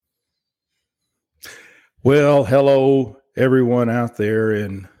Well, hello, everyone out there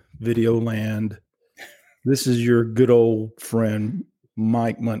in video land. This is your good old friend,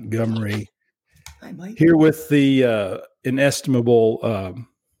 Mike Montgomery, Hi, Mike. here with the inestimable,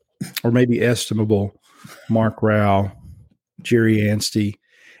 or maybe estimable, Mark Rao, Jerry Anstey,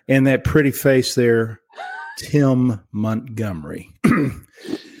 and that pretty face there, Tim Montgomery.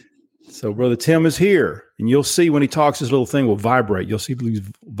 So, Brother Tim is here, and you'll see when he talks, this little thing will vibrate. You'll see these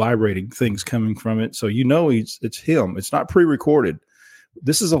vibrating things coming from it. So you know it's him. It's not pre-recorded.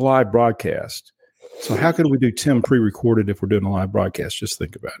 This is a live broadcast. So how can we do Tim pre-recorded if we're doing a live broadcast? Just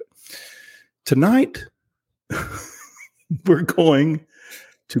think about it. Tonight, we're going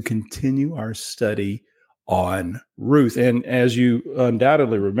to continue our study on Ruth. And as you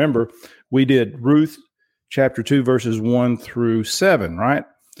undoubtedly remember, we did Ruth chapter 2, verses 1 through 7, right?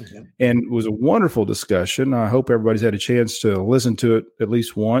 Mm-hmm. And it was a wonderful discussion. I hope everybody's had a chance to listen to it at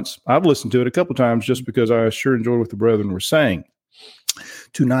least once. I've listened to it a couple times just because I sure enjoyed what the brethren were saying.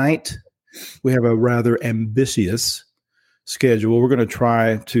 Tonight, we have a rather ambitious schedule. We're going to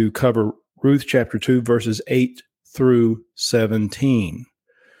try to cover Ruth chapter 2, verses 8 through 17.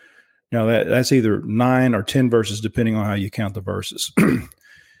 Now, that's either 9 or 10 verses, depending on how you count the verses.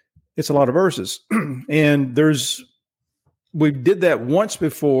 It's a lot of verses. And we did that once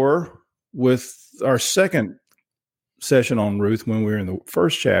before with our second session on Ruth when we were in the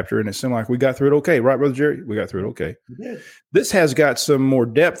first chapter, and it seemed like we got through it okay. Right, Brother Jerry? We got through it okay. Yeah. This has got some more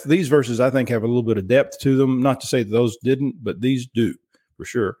depth. These verses, I think, have a little bit of depth to them. Not to say that those didn't, but these do, for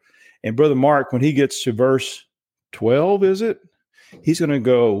sure. And Brother Mark, when he gets to verse 12, is it? He's going to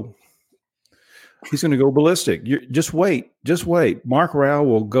go ballistic. Just wait. Mark Rao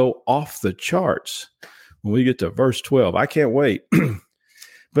will go off the charts when we get to verse 12. I can't wait.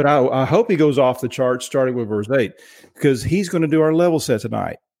 But I hope he goes off the charts starting with verse 8, because he's going to do our level set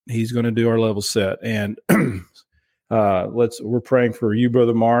tonight. He's going to do our level set. And we're praying for you,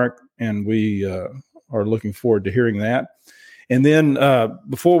 Brother Mark, and we are looking forward to hearing that. And then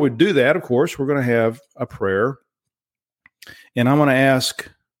before we do that, of course, we're going to have a prayer. And I'm going to ask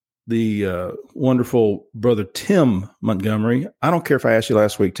the wonderful Brother Tim Montgomery. I don't care if I asked you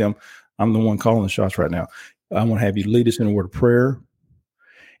last week, Tim. I'm the one calling the shots right now. I want to have you lead us in a word of prayer.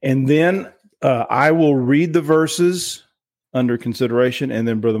 And then I will read the verses under consideration. And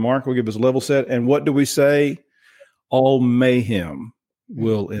then Brother Mark will give us a level set. And what do we say? All mayhem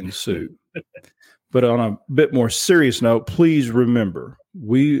will ensue. But on a bit more serious note, please remember,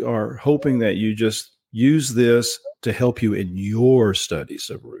 we are hoping that you just use this to help you in your studies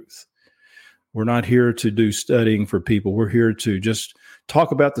of Ruth. We're not here to do studying for people. We're here to just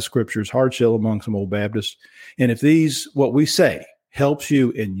talk about the scriptures, hard shell among some old Baptists. And if what we say helps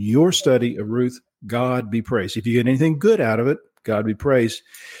you in your study of Ruth, God be praised. If you get anything good out of it, God be praised.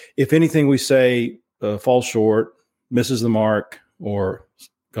 If anything we say falls short, misses the mark, or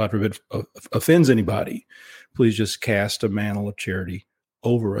God forbid offends anybody, please just cast a mantle of charity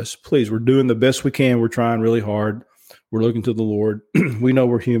over us. Please, we're doing the best we can. We're trying really hard. We're looking to the Lord. We know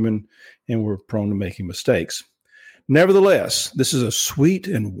we're human and we're prone to making mistakes. Nevertheless, this is a sweet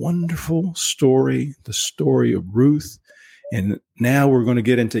and wonderful story, the story of Ruth. And now we're going to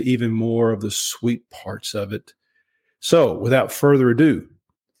get into even more of the sweet parts of it. So without further ado,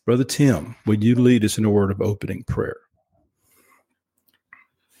 Brother Tim, would you lead us in a word of opening prayer?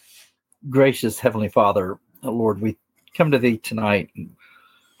 Gracious Heavenly Father, Lord, we come to Thee tonight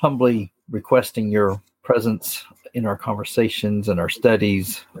humbly requesting Your presence in our conversations and our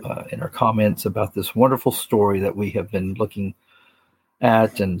studies, in our comments about this wonderful story that we have been looking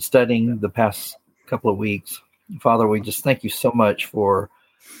at and studying the past couple of weeks. Father, we just thank You so much for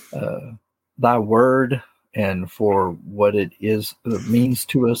Thy word and for what it means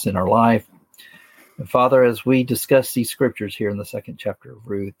to us in our life. And Father, as we discuss these scriptures here in the second chapter of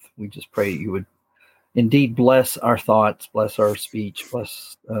Ruth, we just pray You would indeed bless our thoughts, bless our speech,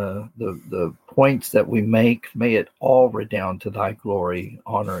 bless the points that we make. May it all redound to Thy glory,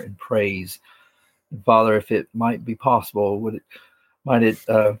 honor, and praise. And Father, if it might be possible, might it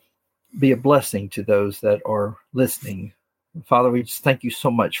be a blessing to those that are listening. And Father, we just thank You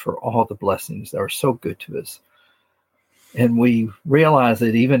so much for all the blessings that are so good to us. And we realize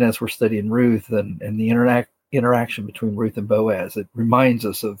that even as we're studying Ruth and the interaction between Ruth and Boaz, it reminds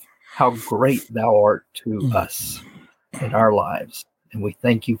us of how great Thou art to us in our lives. And we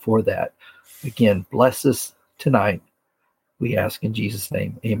thank You for that. Again, bless us tonight. We ask in Jesus'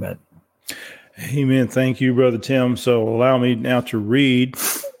 name. Amen. Amen. Thank you, Brother Tim. So allow me now to read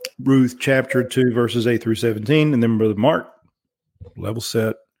Ruth chapter 2, verses 8 through 17. And then Brother Mark, level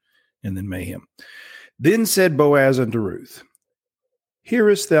set, and then mayhem. Then said Boaz unto Ruth,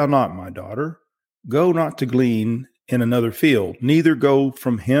 Hearest thou not, my daughter? go not to glean in another field, neither go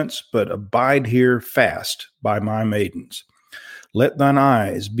from hence, but abide here fast by my maidens. Let thine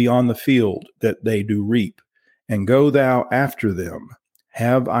eyes be on the field that they do reap, and go thou after them.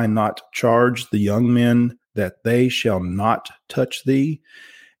 Have I not charged the young men that they shall not touch thee?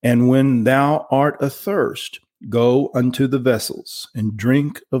 And when thou art athirst, go unto the vessels, and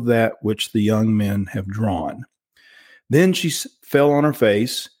drink of that which the young men have drawn. Then she fell on her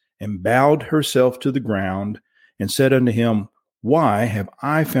face, and bowed herself to the ground, and said unto him, Why have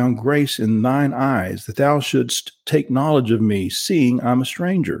I found grace in thine eyes, that thou shouldst take knowledge of me, seeing I am a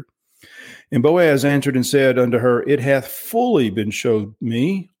stranger? And Boaz answered and said unto her, It hath fully been showed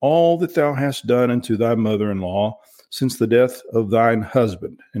me all that thou hast done unto thy mother-in-law since the death of thine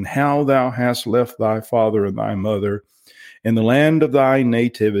husband, and how thou hast left thy father and thy mother in the land of thy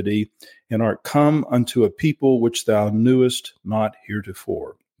nativity, and art come unto a people which thou knewest not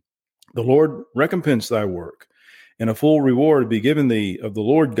heretofore. The Lord recompense thy work, and a full reward be given thee of the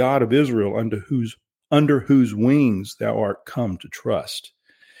Lord God of Israel, under whose wings thou art come to trust.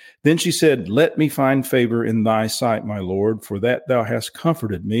 Then she said, Let me find favor in thy sight, my Lord, for that thou hast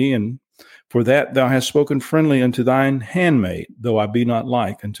comforted me, and for that thou hast spoken friendly unto thine handmaid, though I be not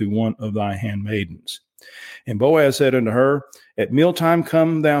like unto one of thy handmaidens. And Boaz said unto her, At mealtime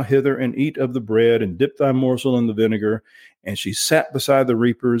come thou hither, and eat of the bread, and dip thy morsel in the vinegar. And she sat beside the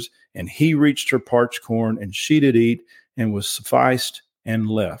reapers, and he reached her parched corn, and she did eat, and was sufficed, and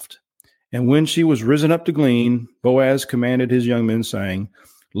left. And when she was risen up to glean, Boaz commanded his young men, saying,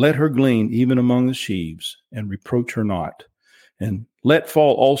 Let her glean even among the sheaves, and reproach her not. And let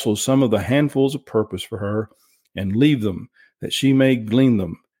fall also some of the handfuls of purpose for her, and leave them, that she may glean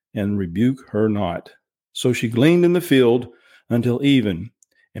them, and rebuke her not. So she gleaned in the field until even,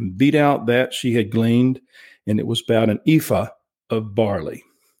 and beat out that she had gleaned, and it was about an ephah of barley.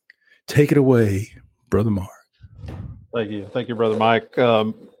 Take it away, Brother Mark. Thank you, Brother Mike.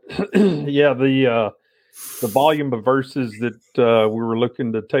 Yeah, the volume of verses that we were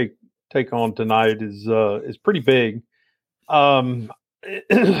looking to take on tonight is pretty big. I've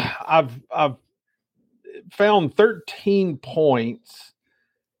found 13 points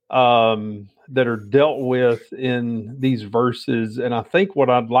that are dealt with in these verses, and I think what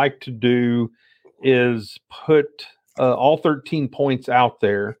I'd like to do is put all 13 points out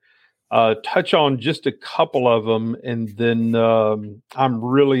there, touch on just a couple of them, and then I'm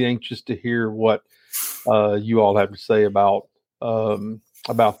really anxious to hear what you all have to say about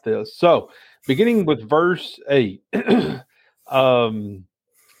this. So, beginning with verse 8.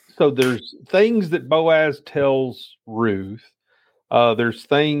 So there's things that Boaz tells Ruth. There's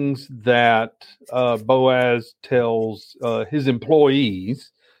things that Boaz tells his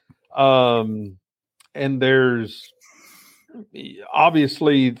employees. And there's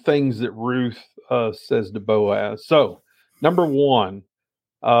obviously things that Ruth says to Boaz. So, number one,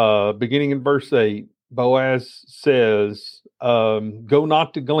 beginning in verse 8, Boaz says, Go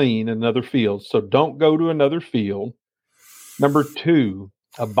not to glean another field. So don't go to another field. Number two,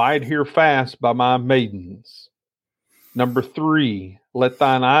 abide here fast by my maidens. Number three, let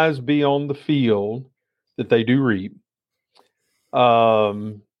thine eyes be on the field that they do reap.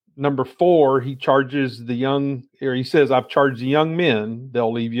 Number four, he says, I've charged the young men,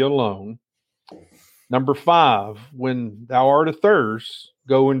 they'll leave you alone. Number five, when thou art athirst,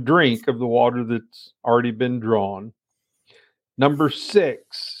 go and drink of the water that's already been drawn. Number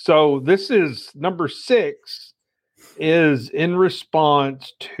six. So number six is in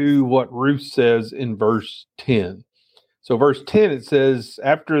response to what Ruth says in verse 10. So verse 10, it says,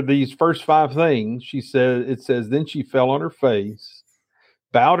 after these first five things, then she fell on her face,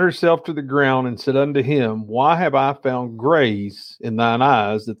 bowed herself to the ground, and said unto him, Why have I found grace in thine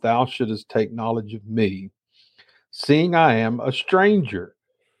eyes, that thou shouldest take knowledge of me, seeing I am a stranger?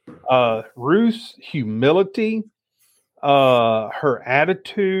 Ruth's humility, her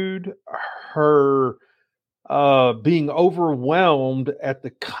attitude, her being overwhelmed at the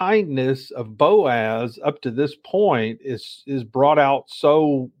kindness of Boaz up to this point is brought out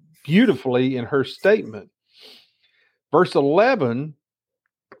so beautifully in her statement. Verse 11,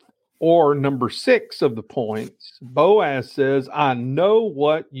 or number 6 of the points, Boaz says, I know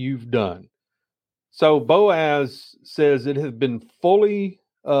what you've done. So Boaz says it had fully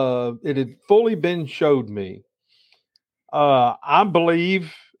been showed me. I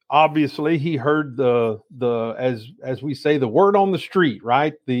believe, obviously, he heard as we say, the word on the street,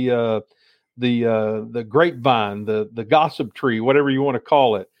 right? The grapevine, the gossip tree, whatever you want to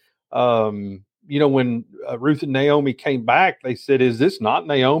call it. When Ruth and Naomi came back, they said, "Is this not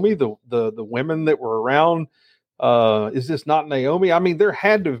Naomi, the women that were around Is this not Naomi? I mean, there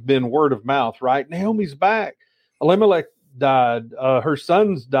had to have been word of mouth, right? Naomi's back. Elimelech died. Her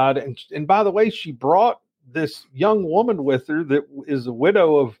sons died. And by the way, she brought this young woman with her that is a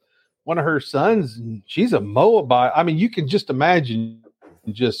widow of one of her sons. And she's a Moabite. I mean, you can just imagine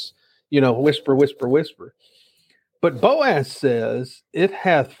just, whisper, whisper, whisper. But Boaz says, it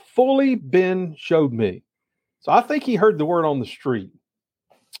hath fully been showed me. So I think he heard the word on the street.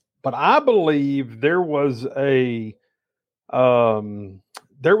 But I believe there was a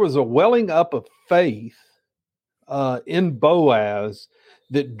welling up of faith in Boaz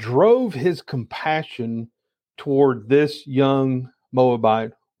that drove his compassion toward this young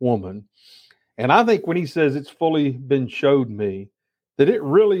Moabite woman. And I think when he says it's fully been showed me, that it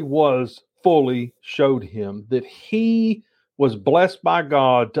really was fully showed him, that he was blessed by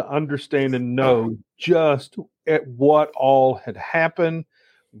God to understand and know just at what all had happened,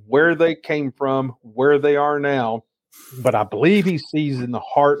 where they came from, where they are now. But I believe he sees in the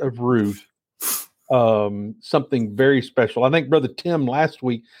heart of Ruth something very special. I think Brother Tim last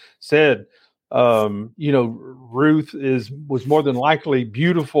week said, Ruth was more than likely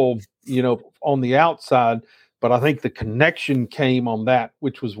beautiful, on the outside, but I think the connection came on that,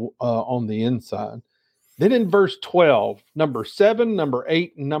 which was on the inside. Then in verse 12, number 7, number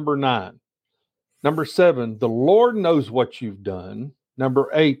 8, and number 9. Number 7, the Lord knows what you've done. Number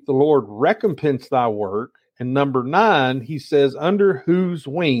 8, the Lord recompense thy work. And number 9, he says, under whose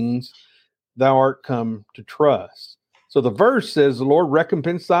wings thou art come to trust. So the verse says, the Lord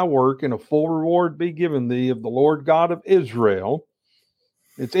recompense thy work, and a full reward be given thee of the Lord God of Israel.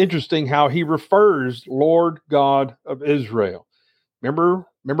 It's interesting how he refers Lord God of Israel. Remember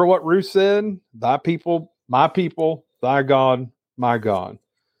what Ruth said? Thy people, thy God, my God.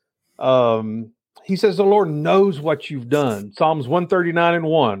 He says the Lord knows what you've done. Psalms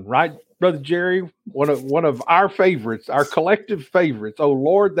 139:1, right, Brother Jerry? One of our favorites, our collective favorites. Oh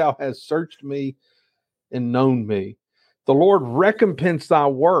Lord, thou hast searched me and known me. The Lord recompense thy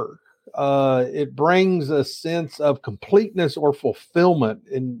work. It brings a sense of completeness or fulfillment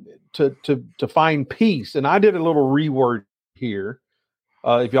and to find peace. And I did a little reword here,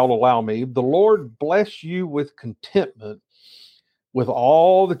 if y'all allow me. The Lord bless you with contentment with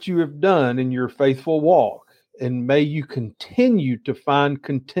all that you have done in your faithful walk, and may you continue to find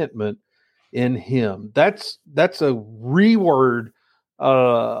contentment in him. That's a reword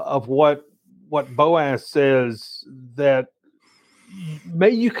of what Boaz says, that may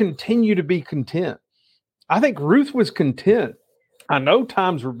you continue to be content. I think Ruth was content. I know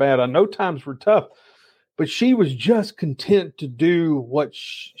times were bad. I know times were tough, but she was just content to do what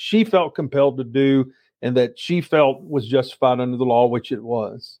she felt compelled to do, and that she felt was justified under the law, which it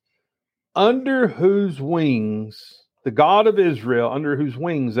was. Under whose wings, the God of Israel, under whose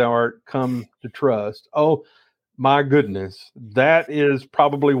wings thou art come to trust. Oh, my goodness. That is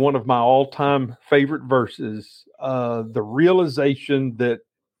probably one of my all-time favorite verses. The realization that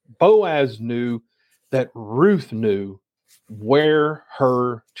Boaz knew, that Ruth knew where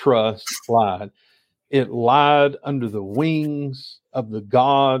her trust lied. It lied under the wings of the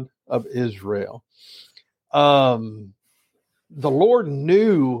God of Israel. The Lord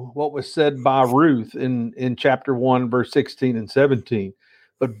knew what was said by Ruth in chapter 1, verse 16 and 17,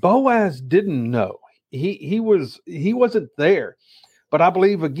 but Boaz didn't know. He wasn't there. But I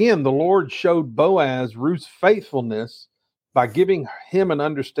believe, again, the Lord showed Boaz Ruth's faithfulness by giving him an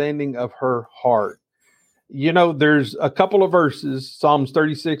understanding of her heart. There's a couple of verses, Psalms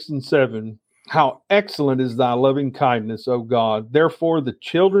 36:7. How excellent is thy loving kindness, O God. Therefore, the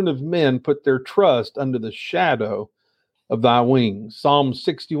children of men put their trust under the shadow of thy wings. Psalm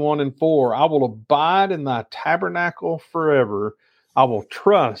 61:4. I will abide in thy tabernacle forever. I will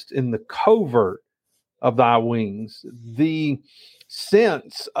trust in the covert of thy wings. The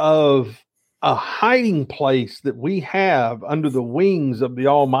sense of a hiding place that we have under the wings of the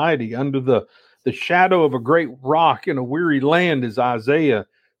Almighty, under the shadow of a great rock in a weary land, as Isaiah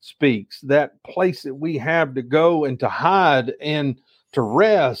speaks, that place that we have to go and to hide and to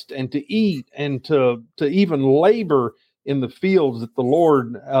rest and to eat and to even labor in the fields that the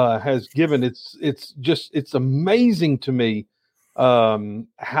Lord has given. It's amazing to me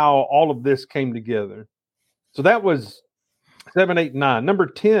how all of this came together. So that was 7, 8, 9. Number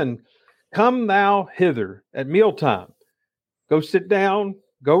 10, come thou hither at mealtime. Go sit down,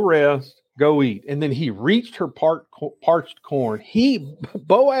 go rest, go eat. And then he reached her parched corn.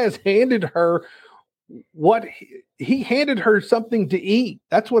 Boaz handed her he handed her something to eat.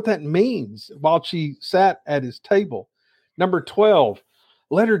 That's what that means, while she sat at his table. Number 12,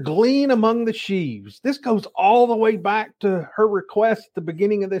 let her glean among the sheaves. This goes all the way back to her request at the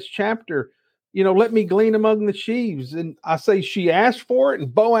beginning of this chapter. let me glean among the sheaves. And I say she asked for it,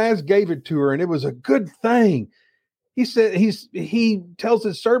 and Boaz gave it to her, and it was a good thing. He said he tells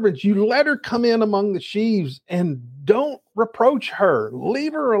his servants, you let her come in among the sheaves and don't reproach her.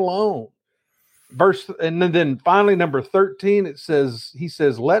 Leave her alone. And then finally, number 13, he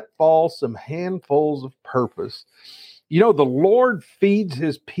says, let fall some handfuls of purpose. The Lord feeds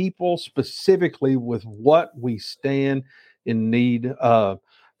his people specifically with what we stand in need of.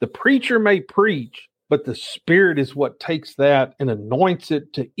 The preacher may preach, but the Spirit is what takes that and anoints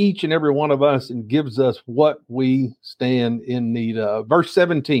it to each and every one of us and gives us what we stand in need of. Verse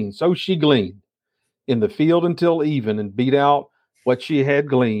 17, so she gleaned in the field until even and beat out what she had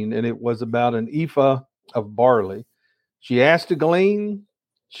gleaned, and it was about an ephah of barley. She asked to glean,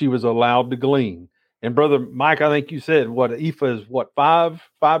 she was allowed to glean. And Brother Mike, I think you said what an ephah is, five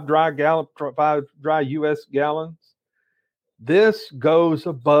dry U.S. gallons. This goes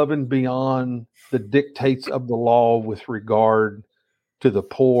above and beyond the dictates of the law with regard to the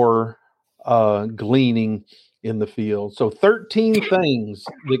poor gleaning in the field. So 13 things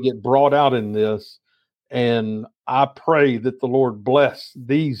that get brought out in this. And I pray that the Lord bless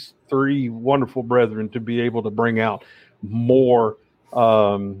these three wonderful brethren to be able to bring out more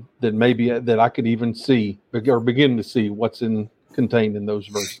than maybe that I could even see or begin to see what's contained in those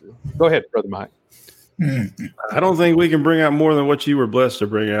verses. Go ahead, Brother Mike. I don't think we can bring out more than what you were blessed to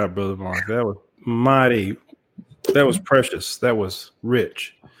bring out, Brother Mark. That was mighty. That was precious. That was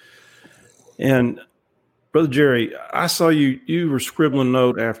rich. And Brother Jerry, I saw you were scribbling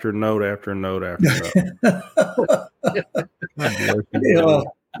note after note after note after note.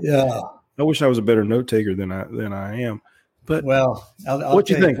 Yeah. I wish I was a better note taker than I am. But I'll what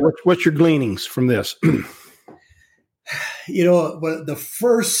do you think? What's your gleanings from this? The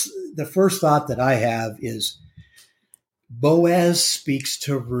first thought that I have is Boaz speaks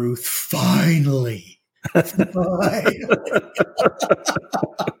to Ruth finally.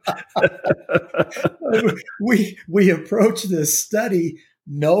 we approach this study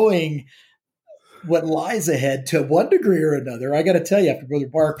knowing what lies ahead to one degree or another. I got to tell you, after Brother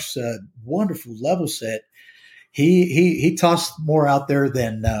Mark's wonderful level set, he tossed more out there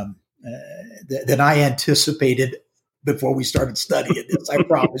than I anticipated before we started studying this. I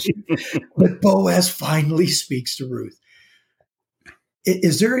promise you. But Boaz finally speaks to Ruth.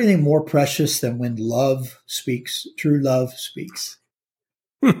 Is there anything more precious than when love speaks? True love speaks.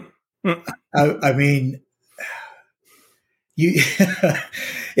 I mean,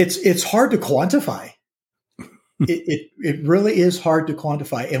 it's hard to quantify. It really is hard to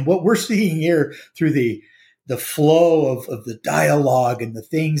quantify. And what we're seeing here through the flow of the dialogue and the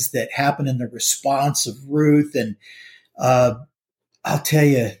things that happen in the response of Ruth, and I'll tell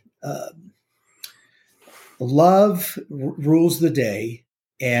you, love rules the day,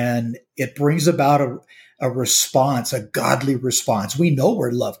 and it brings about a response, a godly response. We know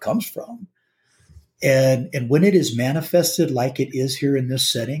where love comes from. And when it is manifested like it is here in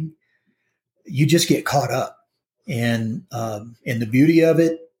this setting, you just get caught up in the beauty of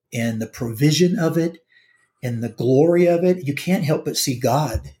it and the provision of it and the glory of it. You can't help but see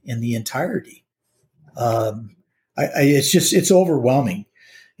God in the entirety. It's overwhelming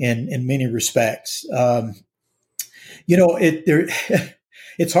in many respects.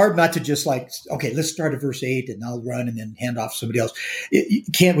 It's hard not to just okay, let's start at verse 8 and I'll run and then hand off to somebody else. We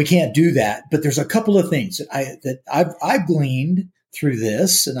can't do that. But there's a couple of things that I've gleaned through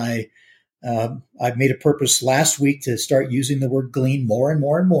this, and I've made a purpose last week to start using the word glean more and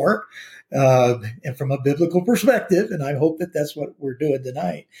more and more, and from a biblical perspective. And I hope that that's what we're doing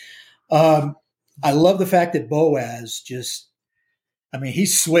tonight. I love the fact that Boaz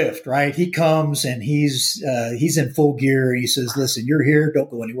he's swift, right? He comes and he's in full gear. He says, listen, you're here. Don't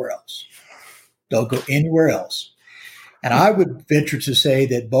go anywhere else. Don't go anywhere else. And I would venture to say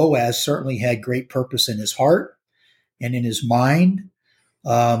that Boaz certainly had great purpose in his heart and in his mind.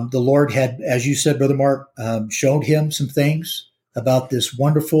 The Lord had, as you said, Brother Mark, showed him some things about this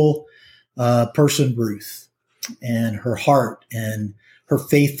wonderful person, Ruth, and her heart and her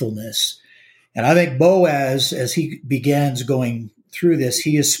faithfulness. And I think Boaz, as he begins going through this,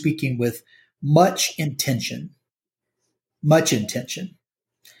 he is speaking with much intention. Much intention.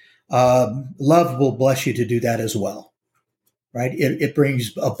 Love will bless you to do that as well, right? It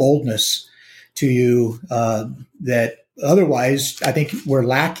brings a boldness to you that otherwise I think we're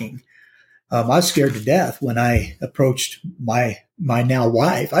lacking. I was scared to death when I approached my now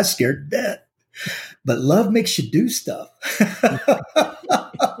wife. I was scared to death. But love makes you do stuff.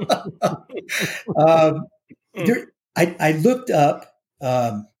 I looked up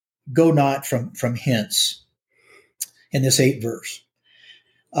go not from hence in this 8th verse.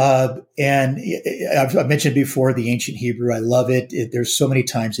 And I've mentioned before the ancient Hebrew. I love it. There's so many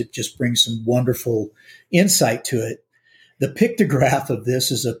times it just brings some wonderful insight to it. The pictograph of this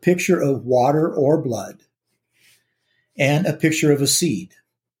is a picture of water or blood and a picture of a seed.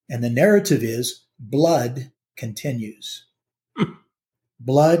 And the narrative is blood continues.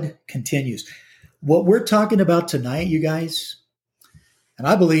 Blood continues. What we're talking about tonight, you guys, and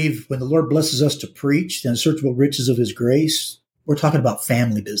I believe when the Lord blesses us to preach the unsearchable riches of his grace, we're talking about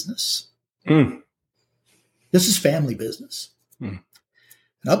family business. This is family business. And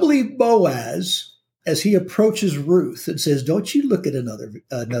I believe Boaz, as he approaches Ruth and says, don't you look at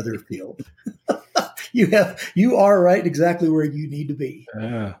another field. You are right exactly where you need to be.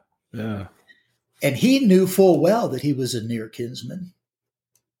 Yeah. And he knew full well that he was a near kinsman.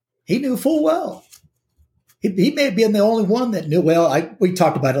 He knew full well. He may have been the only one that knew. Well, we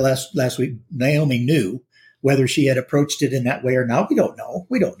talked about it last week. Naomi knew. Whether she had approached it in that way or not, we don't know.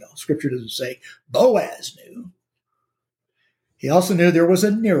 Scripture doesn't say. Boaz knew. He also knew there was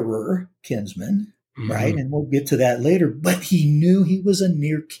a nearer kinsman, right? And we'll get to that later. But he knew he was a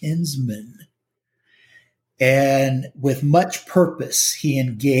near kinsman. And with much purpose, he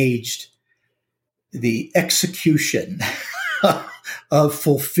engaged the execution of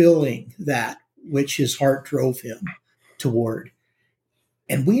fulfilling that which his heart drove him toward.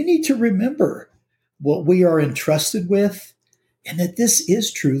 And we need to remember what we are entrusted with, and that this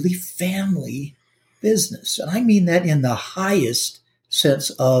is truly family business. And I mean that in the highest sense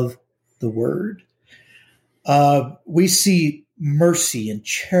of the word. We see mercy and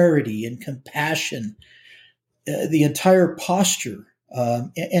charity and compassion, the entire posture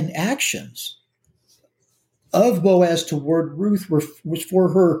and actions of Boaz toward Ruth was for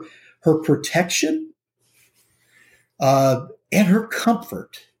her protection and her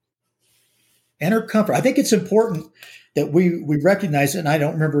comfort. I think it's important that we recognize it, and I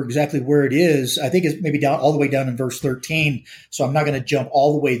don't remember exactly where it is. I think it's maybe all the way down in verse 13, so I'm not going to jump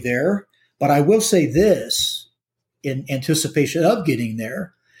all the way there. But I will say this in anticipation of getting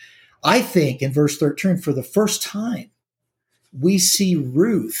there. I think in verse 13, for the first time, we see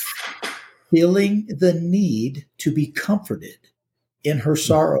Ruth feeling the need to be comforted in her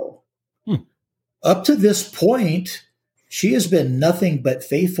sorrow. Up to this point, she has been nothing but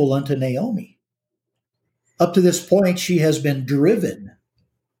faithful unto Naomi. Up to this point, she has been driven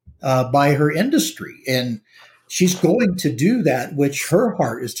by her industry, and she's going to do that which her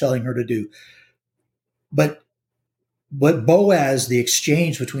heart is telling her to do. But Boaz, the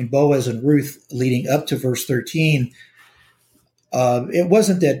exchange between Boaz and Ruth leading up to verse 13, it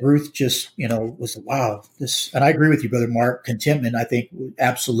wasn't that Ruth just, was, wow, this, and I agree with you, Brother Mark, contentment, I think,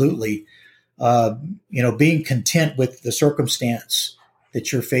 absolutely. Being content with the circumstance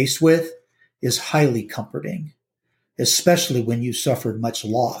that you're faced with is highly comforting, especially when you suffered much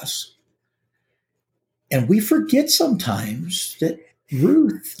loss. And we forget sometimes that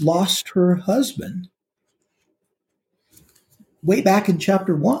Ruth lost her husband way back in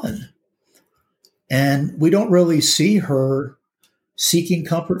chapter 1. And we don't really see her seeking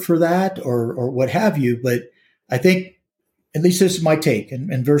comfort for that or what have you. But I think, at least this is my take.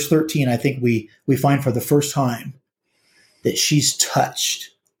 In verse 13, I think we find for the first time that she's touched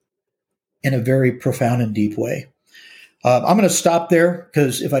in a very profound and deep way. I'm going to stop there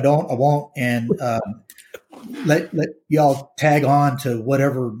because if I don't, I won't. And let y'all tag on to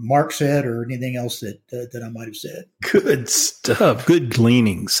whatever Mark said or anything else that I might have said. Good stuff. Good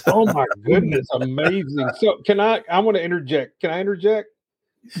gleanings. Oh my goodness. Amazing. So I want to interject. Can I interject?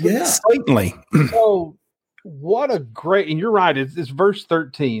 Yeah. Certainly. So what a great, and you're right. It's verse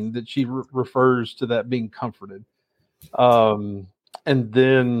 13 that she refers to that being comforted. And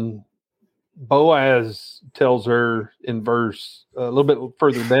then Boaz tells her in verse a little bit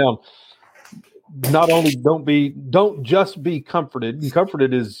further down, not only don't just be comforted, and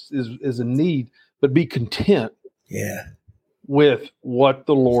comforted is a need, but be content with what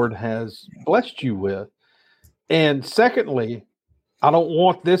the Lord has blessed you with. And secondly, I don't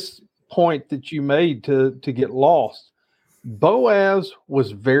want this point that you made to get lost. Boaz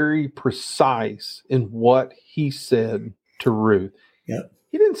was very precise in what he said to Ruth. Yep.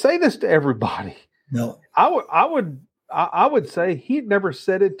 He didn't say this to everybody. No. I would say he'd never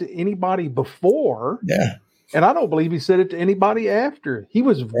said it to anybody before. Yeah. And I don't believe he said it to anybody after. He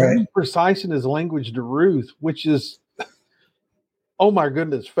was very precise in his language to Ruth, which is, oh my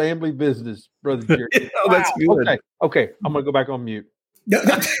goodness, family business, Brother Jerry. Wow. That's good. Okay. I'm going to go back on mute.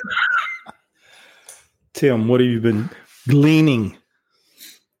 Tim, what have you been gleaning?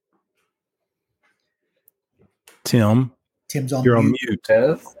 Tim's on you're on mute. mute.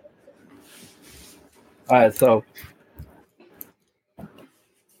 Yes. All right, so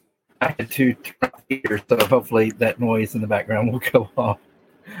I had to turn off the heater, so hopefully that noise in the background will go off.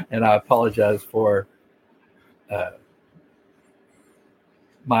 And I apologize for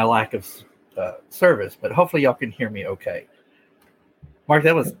my lack of service, but hopefully y'all can hear me okay. Mark,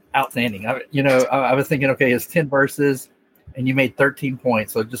 that was outstanding. I was thinking, okay, it's 10 verses, and you made 13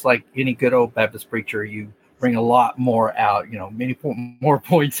 points. So just like any good old Baptist preacher, you bring a lot more out, many more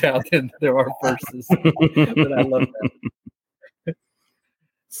points out than there are verses. But I love that.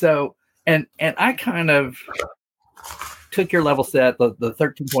 So, and I kind of took your level set, the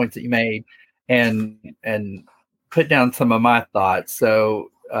 13 points that you made, and put down some of my thoughts.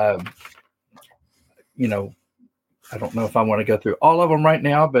 So, I don't know if I want to go through all of them right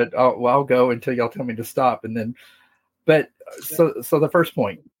now, but I'll go until y'all tell me to stop. And then, so the first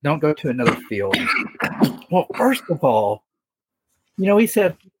point, don't go to another field. Well, first of all, he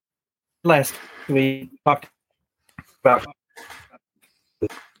said last week, talked about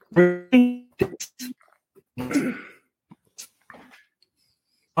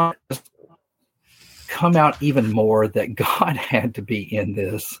come out even more that God had to be in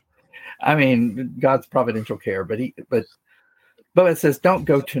this. I mean, God's providential care, but it says don't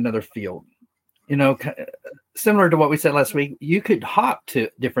go to another field. Similar to what we said last week, you could hop to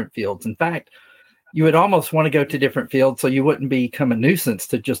different fields. In fact, you would almost want to go to different fields so you wouldn't become a nuisance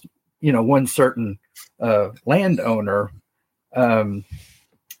to just one certain landowner.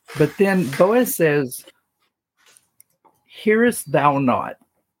 But then Boaz says, "Hearest thou not,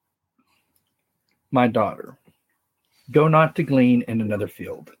 my daughter? Go not to glean in another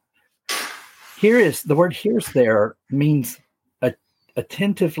field." The word "hearest" there means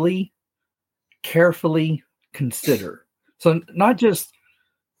attentively, carefully consider. So not just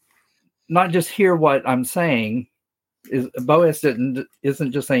hear what I'm saying. Boaz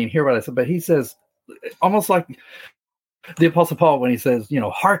isn't just saying hear what I said, but he says almost like the Apostle Paul when he says,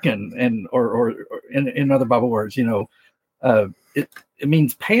 hearken, and or in other Bible words, it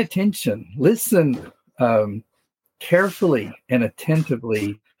means pay attention, listen carefully and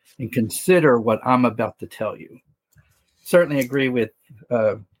attentively, and consider what I'm about to tell you. Certainly agree with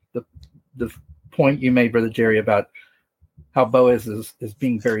the point you made, Brother Jerry, about how Boaz is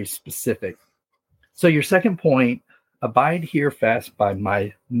being very specific. So your second point, abide here fast by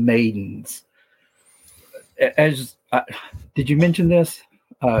my maidens. Did you mention this?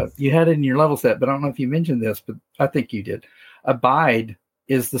 You had it in your level set, but I don't know if you mentioned this, but I think you did. Abide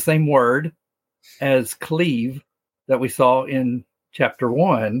is the same word as cleave that we saw in chapter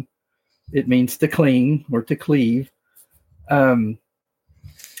 1. It means to cling or to cleave. And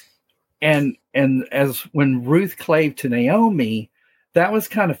as when Ruth clave to Naomi, that was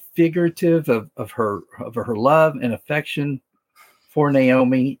kind of figurative of her love and affection for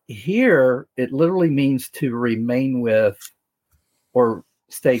Naomi. Here, it literally means to remain with or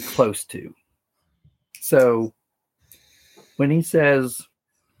stay close to. So when he says,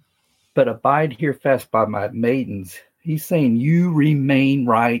 "But abide here fast by my maidens," he's saying you remain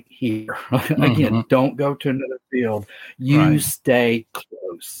right here. Again, don't go to another field. You stay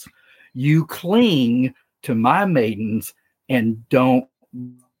close. You cling to my maidens and don't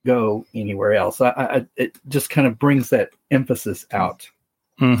go anywhere else. It just kind of brings that emphasis out.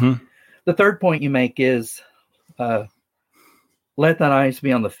 Mm-hmm. The third point you make is, let thine eyes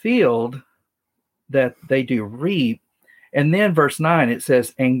be on the field that they do reap. And then verse 9, it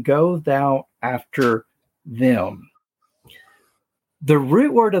says, and go thou after them. The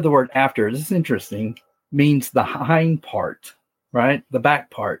root word of the word after, this is interesting, means the hind part, right? The back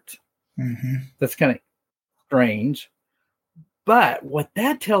part. Mm-hmm. That's kind of strange. But what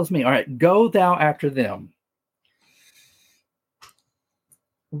that tells me, all right, go thou after them.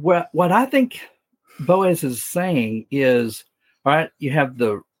 What I think Boaz is saying is, all right, you have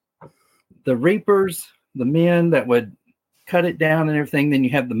the reapers, the men that would cut it down and everything. Then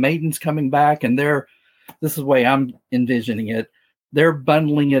you have the maidens coming back, and this is the way I'm envisioning it. They're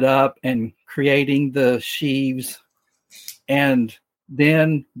bundling it up and creating the sheaves. And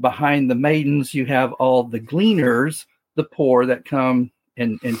then behind the maidens, you have all the gleaners, the poor that come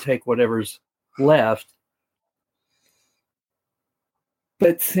and take whatever's left.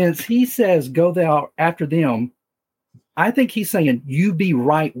 But since he says, go thou after them, I think he's saying you be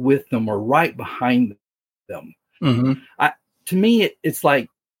right with them or right behind them. Mm-hmm. To me, it's like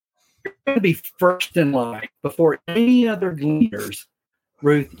you're going to be first in line before any other gleaners.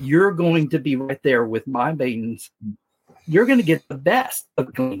 Ruth, you're going to be right there with my maidens. You're going to get the best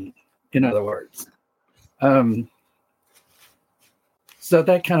of gleaning, in other words. So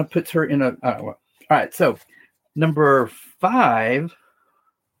that kind of puts her in a... all right, so number 5,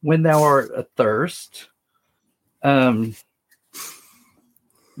 when thou art athirst,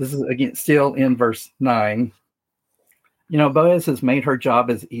 this is again still in verse 9. Boaz has made her job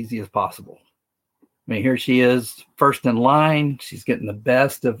as easy as possible. I mean, here she is, first in line. She's getting the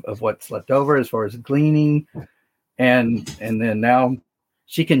best of what's left over as far as gleaning, and then now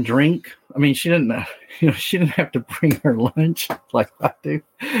she can drink. I mean, she didn't have to bring her lunch like I do.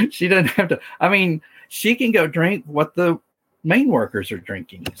 She doesn't have to. I mean, she can go drink what the main workers are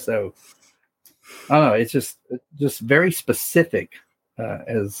drinking. So, I don't know. It's just very specific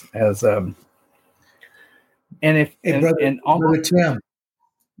and if Hey, brother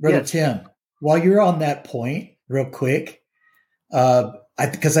Tim, while you're on that point, real quick,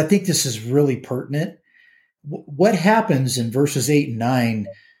 because I think this is really pertinent. What happens in verses 8 and 9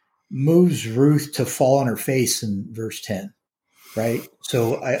 moves Ruth to fall on her face in verse 10, right?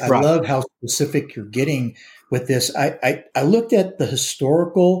 So I Right. love how specific you're getting with this. I looked at the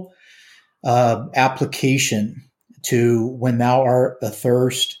historical application to when thou art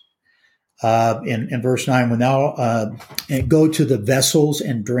athirst in verse 9, when thou go to the vessels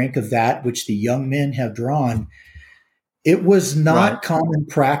and drink of that which the young men have drawn. It was not Right. common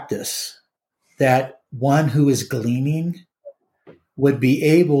practice that one who is gleaning would be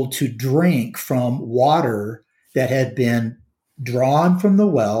able to drink from water that had been drawn from the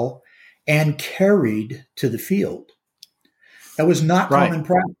well and carried to the field. That was not Right. common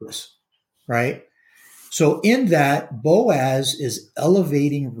practice, right? So in that, Boaz is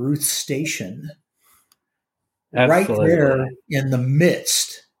elevating Ruth's station right Absolutely. there in the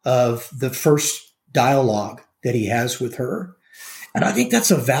midst of the first dialogue that he has with her. And I think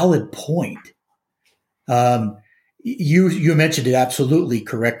that's a valid point. You mentioned it absolutely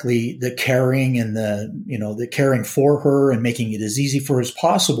correctly, the caring and the caring for her and making it as easy for her as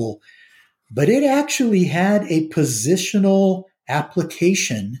possible. But it actually had a positional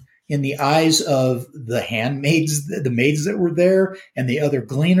application in the eyes of the handmaids, the maids that were there, and the other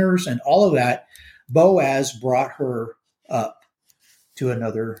gleaners and all of that. Boaz brought her up to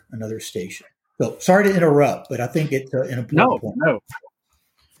another station. So sorry to interrupt, but I think it's an important point. No.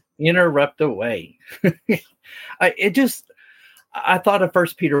 Interrupt away. I thought of 1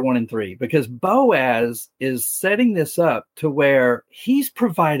 Peter 1 and 3, because Boaz is setting this up to where he's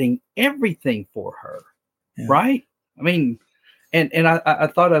providing everything for her, Yeah. right? I mean, and I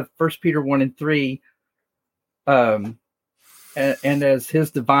thought of 1 Peter 1 and 3, and as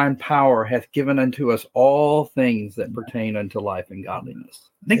his divine power hath given unto us all things that pertain unto life and godliness.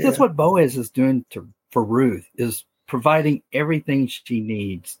 I think that's what Boaz is doing for Ruth, is providing everything she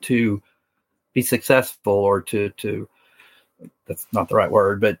needs to be successful, or to that's not the right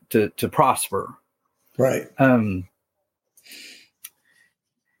word, but to prosper. Right.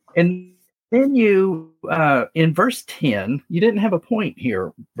 And then you, in verse 10, you didn't have a point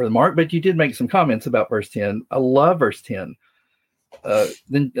here, Brother Mark, but you did make some comments about verse 10. I love verse 10.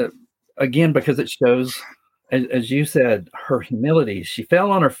 Again, because it shows, as you said, her humility. She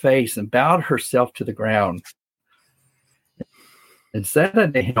fell on her face and bowed herself to the ground and said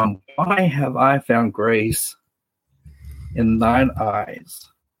unto him, why have I found grace in thine eyes,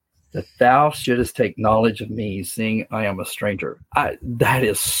 that thou shouldest take knowledge of me, seeing I am a stranger? That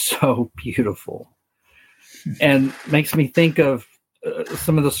is so beautiful, and makes me think of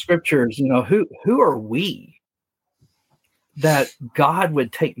some of the scriptures. Who are we that God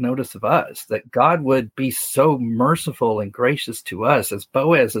would take notice of us, that God would be so merciful and gracious to us as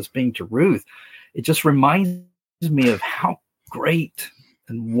Boaz is being to Ruth? It just reminds me of how great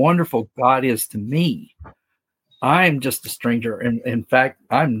and wonderful God is to me. I'm just a stranger. And in fact,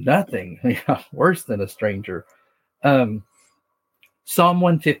 I'm nothing worse than a stranger. Psalm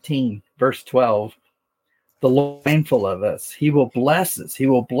 115, verse 12, the Lord is mindful of us. He will bless us. He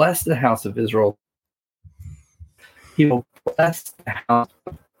will bless the house of Israel. He will bless the house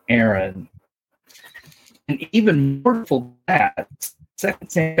of Aaron. And even more than that, 2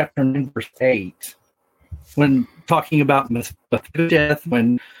 Samuel chapter 9, verse 8, when talking about Mephibosheth,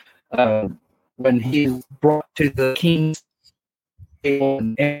 when he's brought to the king's table,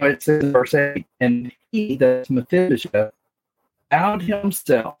 and it says in verse 8, and he, that's Mephibosheth, bowed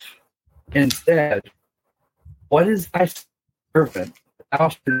himself and said, what is thy servant? Thou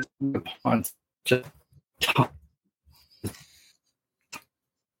shouldst look upon such a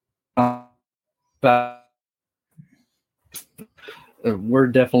we're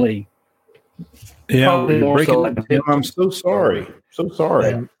definitely You're more breaking so up. like Tim, I'm so sorry. So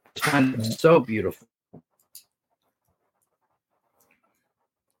sorry. so beautiful.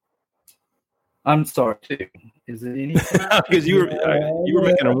 I'm sorry too. Is it any? Because you were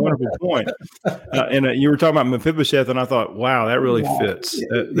making a wonderful point, and you were talking about Mephibosheth, and I thought, wow, that really fits.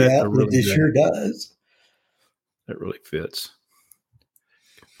 That It sure does. That really fits.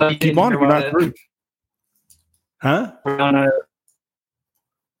 Keep on if you're not through. Huh?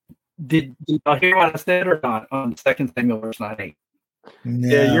 Did y'all hear what I said or not on 2 Samuel verse 9:8? No,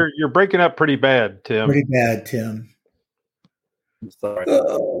 Yeah, you're breaking up pretty bad, Tim. pretty bad, Tim. I'm sorry.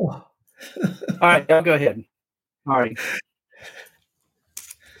 Oh. All right, y'all go ahead. All right.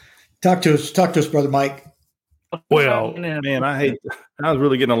 Talk to us, Brother Mike. Well, man, I was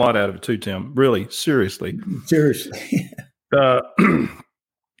really getting a lot out of it too, Tim. Really, seriously. Seriously.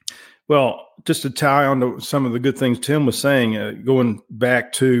 Well, just to tie on to some of the good things Tim was saying, going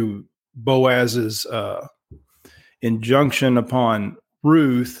back to Boaz's injunction upon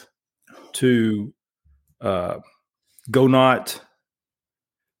Ruth to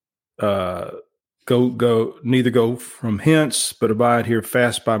neither go from hence, but abide here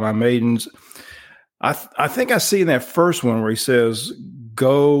fast by my maidens. I think I see in that first one where he says,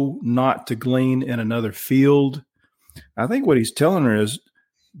 go not to glean in another field. I think what he's telling her is,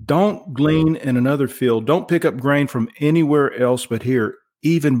 don't glean in another field. Don't pick up grain from anywhere else but here,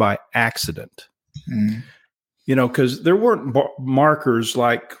 even by accident. Mm. You know, because there weren't markers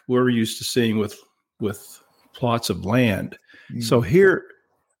like we're used to seeing with plots of land. Mm. So here,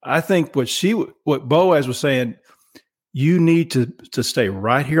 I think what Boaz was saying, you need to stay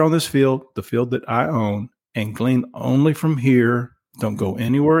right here on this field, the field that I own, and glean only from here. Don't go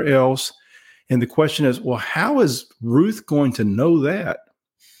anywhere else. And the question is, well, how is Ruth going to know that?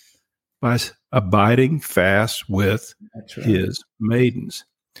 By abiding fast with his maidens.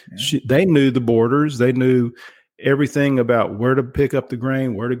 Yeah. They knew the borders. They knew everything about where to pick up the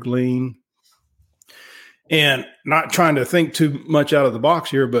grain, where to glean. And not trying to think too much out of the box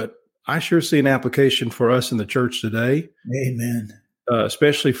here, but I sure see an application for us in the church today. Amen.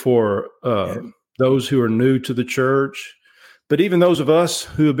 Especially for those who are new to the church. But even those of us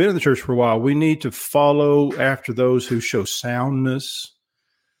who have been in the church for a while, we need to follow after those who show soundness.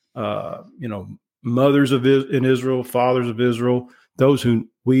 Mothers in Israel, fathers of Israel, those who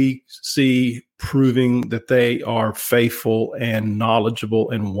we see proving that they are faithful and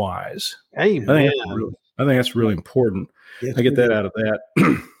knowledgeable and wise. Amen. I think that's really important. Yes, I get that out of that.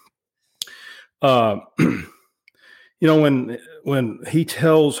 When he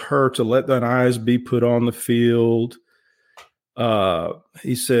tells her to let thine eyes be put on the field,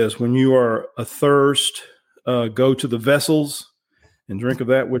 he says, when you are athirst, go to the vessels and drink of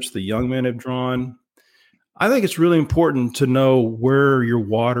that which the young men have drawn. I think it's really important to know where your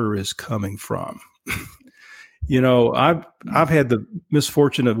water is coming from. I've had the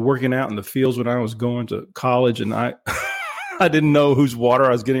misfortune of working out in the fields when I was going to college, and I didn't know whose water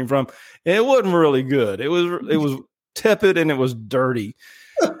I was getting from. It wasn't really good. It was tepid and it was dirty.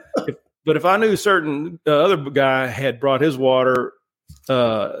 But if I knew certain other guy had brought his water,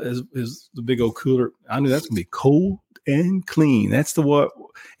 the big old cooler, I knew that's gonna be cold and clean. That's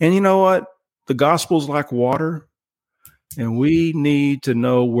and you know what? The gospel's like water, and we need to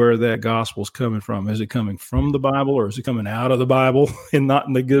know where that gospel's coming from. Is it coming from the Bible, or is it coming out of the Bible and not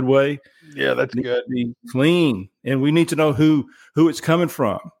in the good way? Yeah, that's good. Be clean, and we need to know who it's coming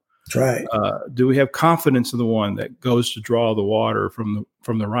from. That's right. Do we have confidence in the one that goes to draw the water from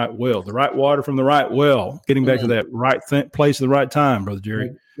the right well, the right water from the right well? Getting back to that right place at the right time, Brother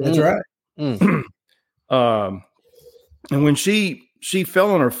Jerry. That's right. And when she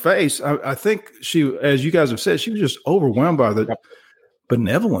fell on her face, I think she, as you guys have said, she was just overwhelmed by the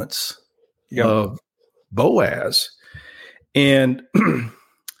benevolence of Boaz. And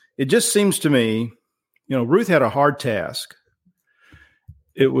it just seems to me, Ruth had a hard task.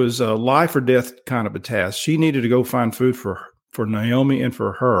 It was a life or death kind of a task. She needed to go find food for Naomi and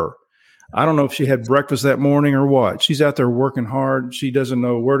for her. I don't know if she had breakfast that morning or what. She's out there working hard. She doesn't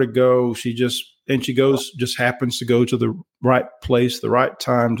know where to go. She just happens to go to the right place, the right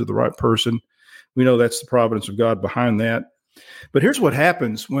time, to the right person. We know that's the providence of God behind that. But here's what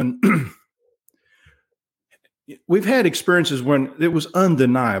happens when we've had experiences when it was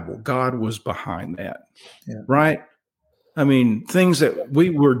undeniable. God was behind that, right? I mean, things that we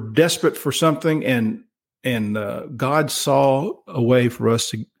were desperate for something, and God saw a way for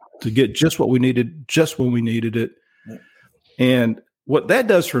us to get just what we needed, just when we needed it. Yeah. And what that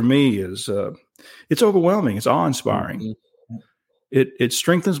does for me is it's overwhelming. It's awe-inspiring. Mm-hmm. It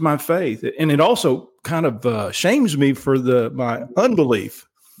strengthens my faith, and it also kind of shames me for my unbelief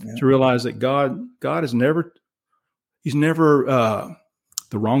to realize that God is never. He's never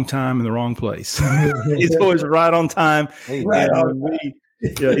the wrong time in the wrong place. He's always right on time. He's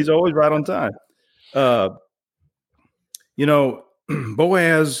always right on time.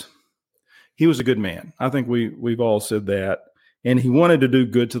 Boaz, he was a good man. I think we've all said that, and he wanted to do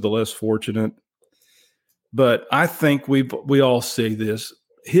good to the less fortunate. But I think we all see this.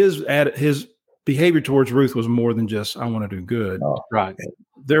 his behavior towards Ruth was more than just, I want to do good. Oh, Right.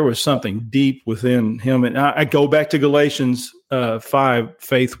 There was something deep within him. And I go back to Galatians 5,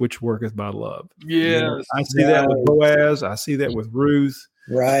 faith which worketh by love. Yes. I see that with Boaz. I see that with Ruth.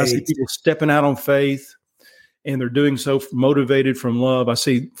 I see right. people stepping out on faith, and they're doing so motivated from love. I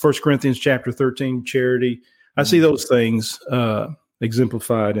see 1 Corinthians chapter 13, charity. I see those things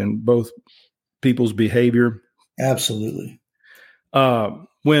exemplified in both people's behavior. Absolutely.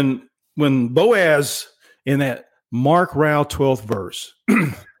 When Boaz in that Mark Rao 12th verse,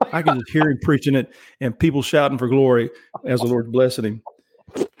 I can just hear him preaching it and people shouting for glory as the Lord blessed him.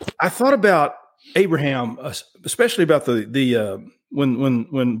 I thought about Abraham, especially about the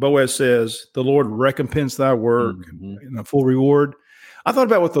when Boaz says, the Lord recompense thy work and a full reward. I thought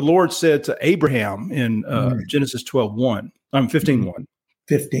about what the Lord said to Abraham in Genesis 12:1. 15:1.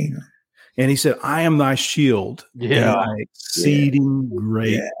 15. And he said, I am thy shield and thy exceeding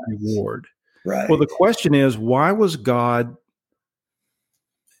great reward. Right. Well, the question is, why was God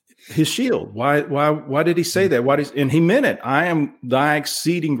his shield? Why did he say that? And he meant it. I am thy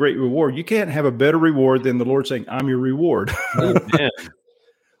exceeding great reward. You can't have a better reward than the Lord saying, I'm your reward.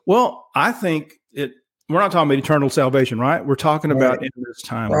 Well, I think we're not talking about eternal salvation, right? We're talking about in this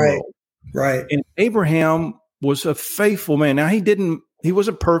time. Right. Right. And Abraham was a faithful man. Now, he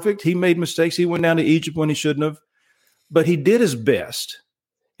wasn't perfect. He made mistakes. He went down to Egypt when he shouldn't have, but he did his best.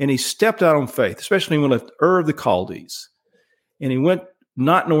 And he stepped out on faith, especially when he left Ur of the Chaldees. And he went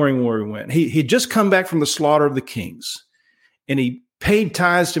not knowing where he went. He'd just come back from the slaughter of the kings. And he paid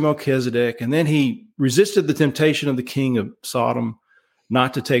tithes to Melchizedek. And then he resisted the temptation of the king of Sodom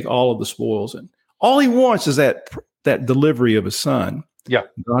not to take all of the spoils. And all he wants is that delivery of his son. Yeah.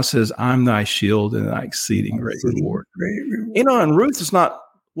 God says, I'm thy shield and thy exceeding great reward. Great reward. And Ruth is not,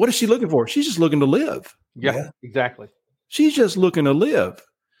 what is she looking for? She's just looking to live. Yeah, exactly. She's just looking to live.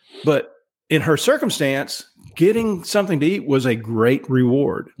 But in her circumstance, getting something to eat was a great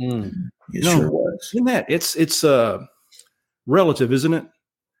reward. It sure was. Isn't that? It's relative, isn't it?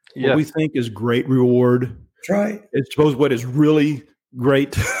 Yeah. What we think is great reward. That's right. I suppose what is really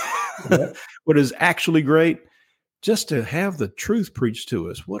great, what is actually great, just to have the truth preached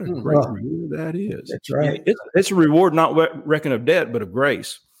to us. What a great reward that is. That's right. It's a reward not reckoned of debt, but of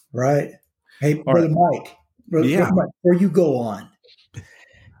grace. Right. Hey, Brother Mike, Brother Mike, before you go on,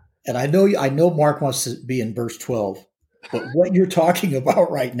 and I know Mark wants to be in verse 12, but what you're talking about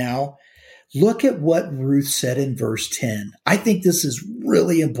right now, look at what Ruth said in verse 10. I think this is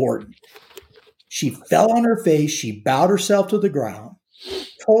really important. She fell on her face. She bowed herself to the ground,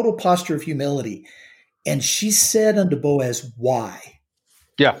 total posture of humility. And she said unto Boaz, why?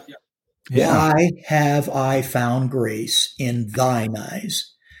 Yeah. Why have I found grace in thine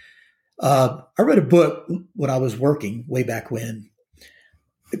eyes? I read a book when I was working way back when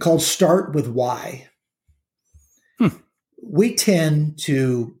called Start With Why. We tend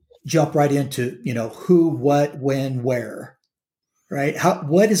to jump right into, who, what, when, where, right?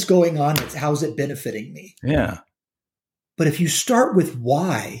 What is going on? How is it benefiting me? Yeah. But if you start with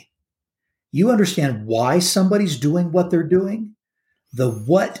why, you understand why somebody's doing what they're doing. The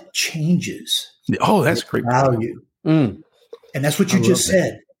what changes. Oh, that's great value. And that's what you just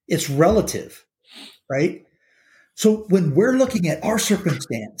said. It's relative, right? So when we're looking at our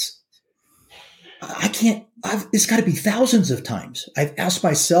circumstance, it's got to be thousands of times. I've asked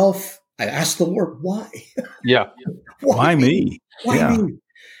myself, I asked the Lord, why? Yeah. Why me? Why me?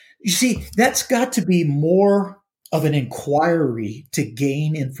 You see, that's got to be more of an inquiry to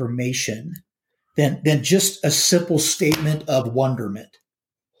gain information than just a simple statement of wonderment,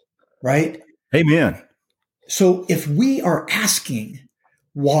 right? Amen. So if we are asking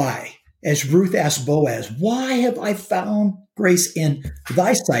why, as Ruth asked Boaz, why have I found grace in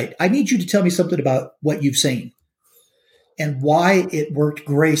thy sight? I need you to tell me something about what you've seen and why it worked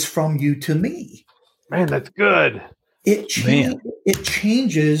grace from you to me. Man, that's good. It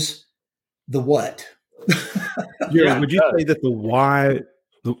changes the what. Would you say that the why,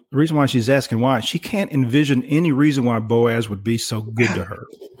 the reason why she's asking why, she can't envision any reason why Boaz would be so good to her?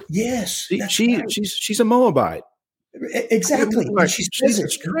 Yes. She's a Moabite. Exactly. She's a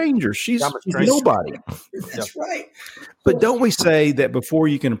stranger. She's nobody. That's right. But don't we say that before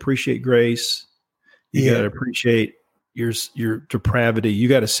you can appreciate grace, you got to appreciate your depravity. You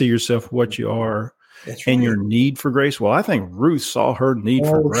got to see yourself what you are. That's right. And your need for grace. Well, I think Ruth saw her need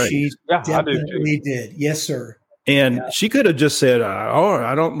for grace. She definitely did. Yes, sir. And she could have just said,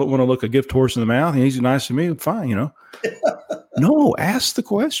 I don't want to look a gift horse in the mouth. And he's nice to me. Fine, No, ask the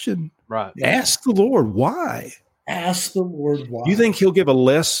question. Right. Ask the Lord why. Ask the Lord why. You think he'll give a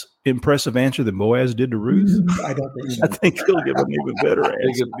less impressive answer than Boaz did to Ruth? I don't think so. I think he'll give an even better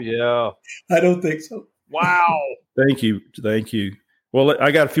answer. Yeah. I don't think so. Wow. Thank you. Well,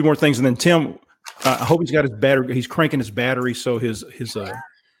 I got a few more things, and then Tim. I hope he's got his battery. He's cranking his battery, so his.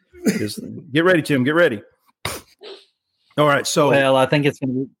 Get ready, Tim. Get ready. All right. So, Well, I think it's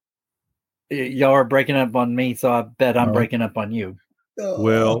going to be. Y'all are breaking up on me, so I bet I'm breaking up on you.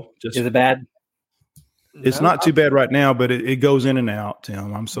 just Is it bad? it's not too bad right now, but it goes in and out,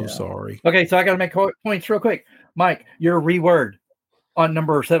 Tim. I'm so sorry. Okay, so I got to make points real quick. Mike, your reword on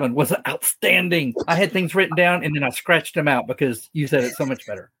number 7 was outstanding. I had things written down, and then I scratched them out because you said it so much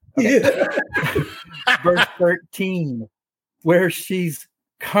better. Okay. Verse 13, where she's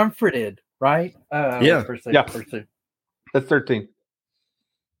comforted, right? Verse 6, Yeah. Verse 2. That's 13.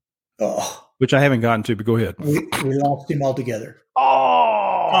 Oh, Which I haven't gotten to, but go ahead. we lost him altogether.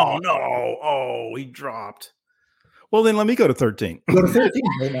 Oh no! Oh, he dropped. Well, then let me go to 13. Go to 13.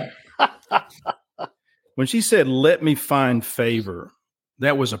 Wait a minute. When she said, "Let me find favor,"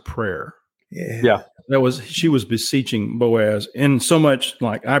 that was a prayer. Yeah. She was beseeching Boaz, and so much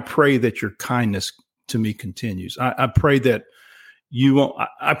like, I pray that your kindness to me continues. I pray that you won't.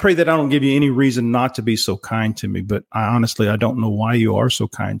 I pray that I don't give you any reason not to be so kind to me. But I don't know why you are so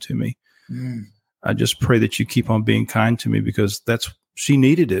kind to me. I just pray that you keep on being kind to me, because she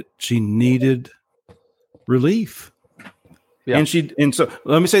needed it. She needed relief. Yeah. And so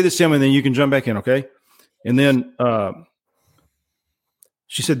let me say this, Tim, and then you can jump back in. Okay. And then,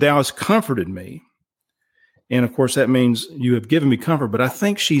 she said, "Thou hast comforted me." And of course that means you have given me comfort, but I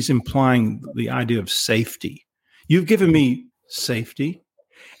think she's implying the idea of safety. You've given me safety,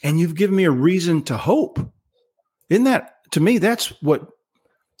 and you've given me a reason to hope. Isn't that, to me, that's what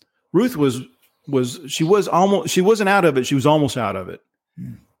Ruth was. She wasn't out of it. She was almost out of it.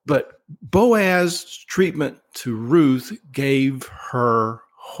 But Boaz's treatment to Ruth gave her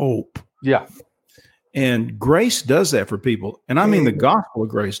hope. Yeah. And grace does that for people. And I mean, the gospel of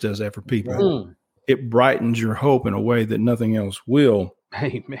grace does that for people. Mm. It brightens your hope in a way that nothing else will.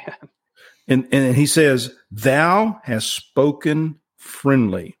 Amen. And he says, "Thou hast spoken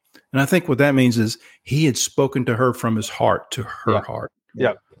friendly." And I think what that means is he had spoken to her from his heart to her heart.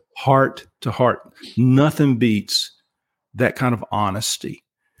 Yeah. Heart to heart. Nothing beats that kind of honesty.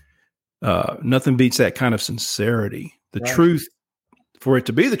 Nothing beats that kind of sincerity. The truth, for it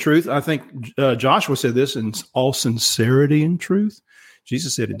to be the truth, I think Joshua said this, in all sincerity and truth.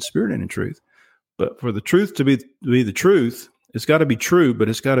 Jesus said in spirit and in truth. But for the truth to be the truth, it's got to be true, but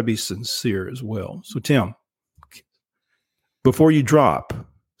it's got to be sincere as well. So, Tim, before you drop,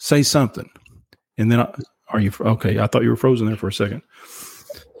 say something. And then, are you okay? I thought you were frozen there for a second.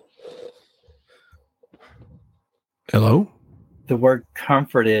 Hello? The word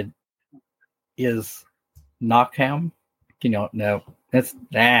comforted is Nacham. No, that's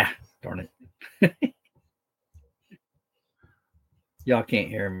darn it. Y'all can't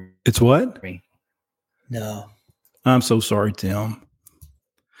hear me. It's what? No. I'm so sorry, Tim.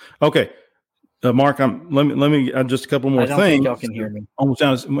 Okay. Mark, let me just a couple more I don't things. think y'all can hear me. Almost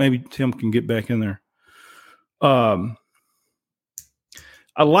sounds, maybe Tim can get back in there. I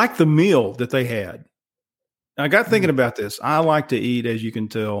like the meal that they had. I got thinking about this. I like to eat, as you can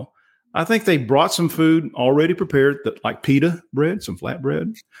tell. I think they brought some food already prepared, like pita bread, some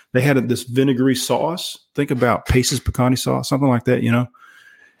flatbread. They had this vinegary sauce. Think about Pace's pecani sauce, something like that,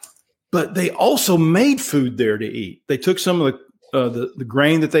 But they also made food there to eat. They took some of the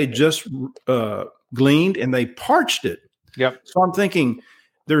grain that they just gleaned, and they parched it. Yep. So I'm thinking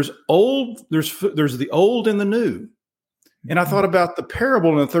there's the old and the new. And I thought about the parable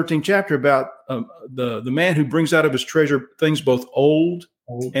in the 13th chapter about the man who brings out of his treasure things both old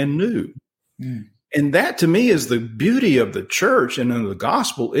and new. And that, to me, is the beauty of the church and in the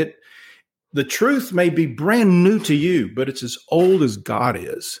gospel. The truth may be brand new to you, but it's as old as God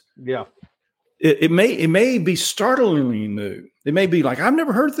is. Yeah. It may be startlingly new. It may be like, I've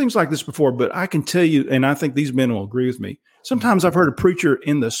never heard things like this before, but I can tell you, and I think these men will agree with me. Sometimes I've heard a preacher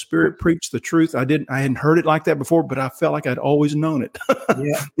in the spirit preach the truth. I hadn't heard it like that before, but I felt like I'd always known it.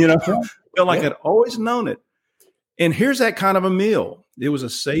 Yeah. Felt like I'd always known it. And here's that kind of a meal. It was a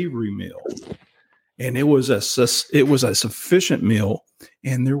savory meal, and it was a sufficient meal,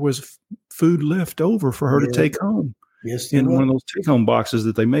 and there was food left over for her to take home. Yes, in one of those take-home boxes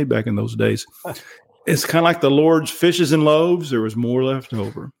that they made back in those days. It's kind of like the Lord's fishes and loaves. There was more left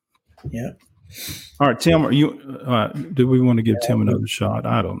over. Yeah. All right, Tim, do we want to give Tim another shot?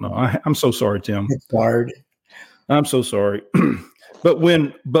 I don't know. I'm so sorry, Tim. It's hard. I'm so sorry. But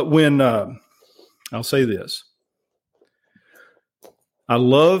when I'll say this. I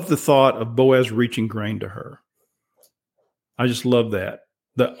love the thought of Boaz reaching grain to her. I just love that.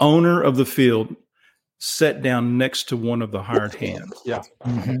 The owner of the field sat down next to one of the hired hands. Yeah.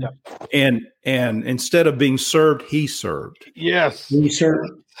 Mhm. And instead of being served, he served. Yes. He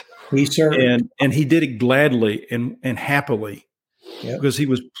served. He served. And he did it gladly and happily Yep. because he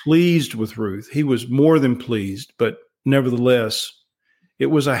was pleased with Ruth. He was more than pleased, but nevertheless, it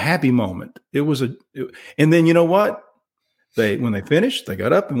was a happy moment. And then you know what? When they finished, they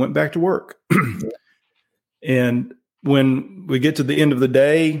got up and went back to work. And when we get to the end of the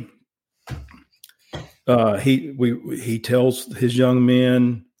day, he tells his young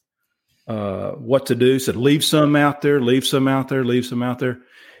men what to do. He said, leave some out there, leave some out there, leave some out there.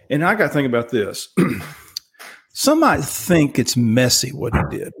 And I got to think about this. Some might think it's messy what he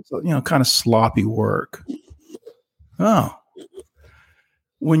did. So, kind of sloppy work. Oh,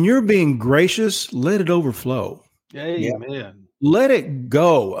 when you're being gracious, let it overflow. Amen. Let it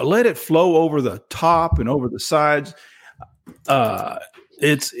go. Let it flow over the top and over the sides. But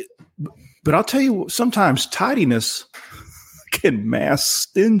I'll tell you, sometimes tidiness can mask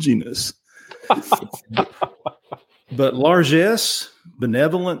stinginess. But largesse,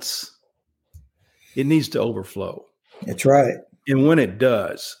 benevolence, it needs to overflow. That's right. And when it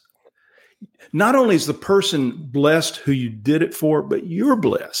does, not only is the person blessed who you did it for, but you're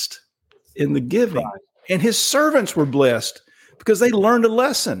blessed in the giving. Right. And his servants were blessed because they learned a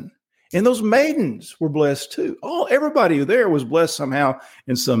lesson. And those maidens were blessed too. Everybody there was blessed somehow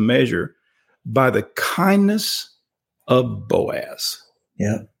in some measure by the kindness of Boaz.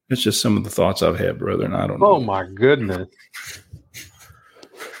 Yeah. It's just some of the thoughts I've had, brother, and I don't know. Oh, my goodness.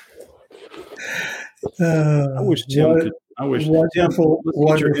 I wish Tim could. I wish Tim, let's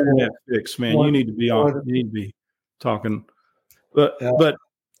get your internet fixed, man. You need to be on. You need to be talking. But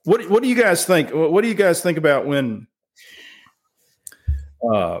what do you guys think? What do you guys think about when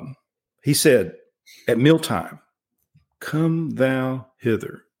he said at mealtime, "Come thou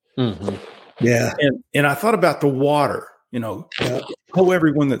hither"? Mm-hmm. Yeah. And I thought about the water. Ho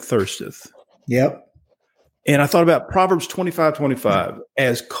everyone that thirsteth. Yep. And I thought about Proverbs 25:25,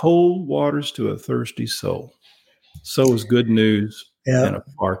 as cold waters to a thirsty soul, so is good news in a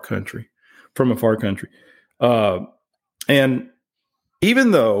far country, from a far country. And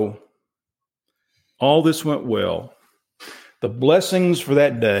even though all this went well, the blessings for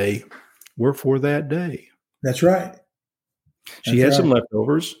that day were for that day. That's right. She had some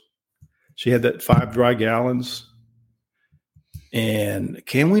leftovers. She had that 5 dry gallons. And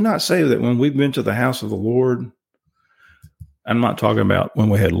can we not say that when we've been to the house of the Lord, I'm not talking about when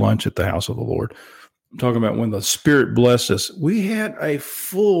we had lunch at the house of the Lord. I'm talking about when the Spirit blessed us. We had a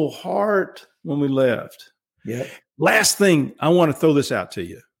full heart when we left. Yep. Last thing, I want to throw this out to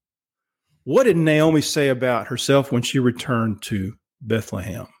you. What did Naomi say about herself when she returned to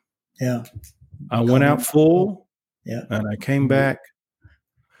Bethlehem? Yeah. I went out full, and I came back.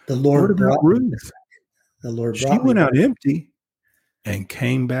 The Lord brought Ruth. The Lord she brought went out empty and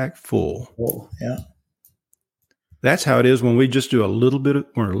came back full. Oh, yeah. That's how it is when we just do we're a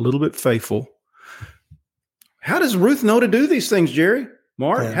little bit faithful. How does Ruth know to do these things, Jerry?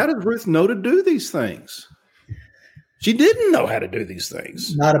 Mark, how does Ruth know to do these things? She didn't know how to do these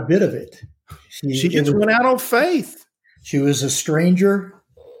things. Not a bit of it. She just went out on faith. She was a stranger,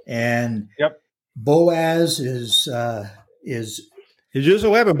 and Boaz is it just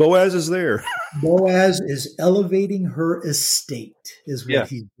so happened Boaz is there. Boaz is elevating her estate, is what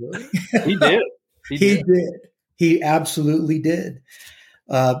he's doing. He did. He did. He absolutely did.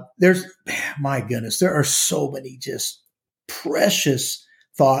 My goodness, there are so many just precious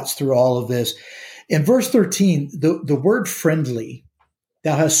thoughts through all of this. In verse 13, the word friendly,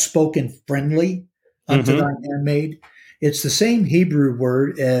 thou hast spoken friendly unto thine handmaid. It's the same Hebrew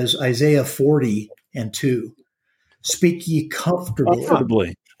word as Isaiah 40:2. Speak ye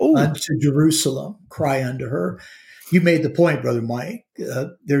comfortably unto Jerusalem, cry unto her. You made the point, Brother Mike.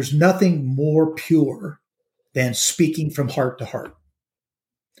 There's nothing more pure than speaking from heart to heart.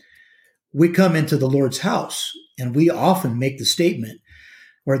 We come into the Lord's house, and we often make the statement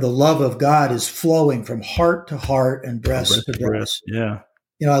where the love of God is flowing from heart to heart and breast to breast. Yeah.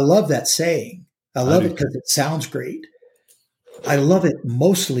 I love that saying. I love it because it sounds great. I love it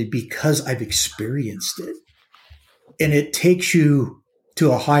mostly because I've experienced it. And it takes you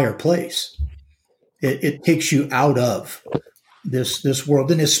to a higher place. It takes you out of this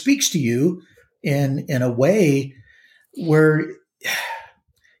world. And it speaks to you in a way where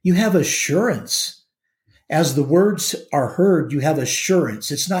you have assurance. As the words are heard, you have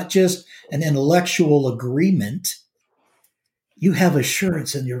assurance. It's not just an intellectual agreement. You have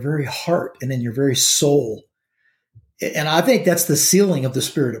assurance in your very heart and in your very soul. And I think that's the sealing of the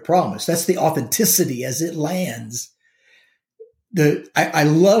Spirit of promise. That's the authenticity as it lands. I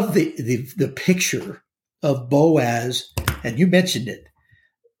love the picture of Boaz, and you mentioned it,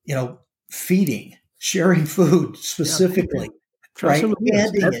 feeding, sharing food specifically, right? Handing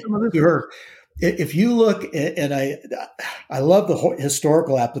it to her. If you look at, and I love the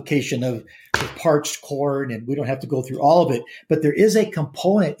historical application of the parched corn, and we don't have to go through all of it, but there is a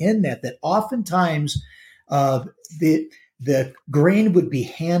component in that oftentimes the grain would be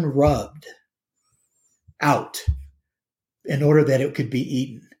hand rubbed out in order that it could be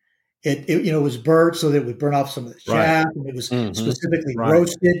eaten. It was burnt so that it would burn off some of the chaff, and it was specifically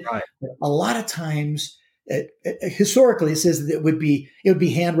roasted. Right. A lot of times, historically, it says that it would be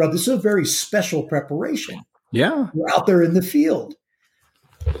hand rubbed. This is a very special preparation. Yeah, You're out there in the field.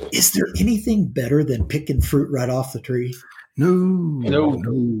 Is there anything better than picking fruit right off the tree? No.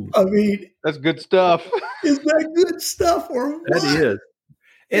 I mean, That's good stuff. is that good stuff or what? That is.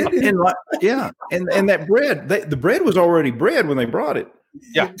 And that bread, the bread was already bread when they brought it.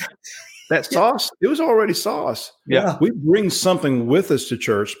 Yeah. That sauce, it was already sauce. Yeah. We bring something with us to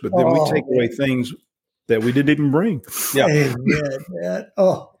church, but then we take away things that we didn't even bring. Yeah. Amen, man.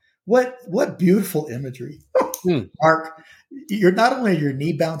 Oh, what beautiful imagery. Mark, you're not only your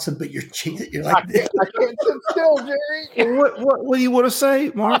knee bouncing, but you're like, I can't sit still, Jerry. What do you want to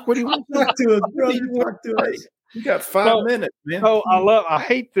say, Mark? What do you want to talk to us, brother. Talk to us. You got 5 minutes, man. Oh, I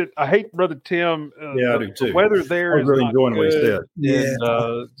hate Brother Tim. I do too. The weather there I was is really not enjoying what he good, said.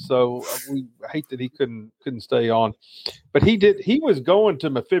 and so we hate that he couldn't stay on. But he was going to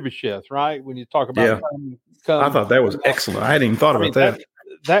Mephibosheth, right? When you talk about I thought that was excellent. I hadn't even thought about that.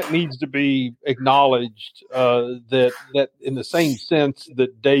 That needs to be acknowledged. That in the same sense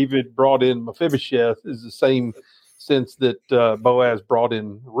that David brought in Mephibosheth is the same sense that Boaz brought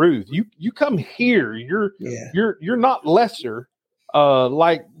in Ruth. You come here, you're not lesser.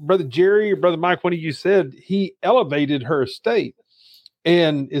 Like Brother Jerry or Brother Mike, one of you said, he elevated her estate.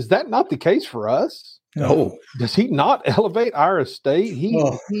 And is that not the case for us? No. Does he not elevate our estate?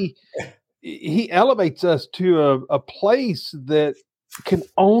 He elevates us to a place that can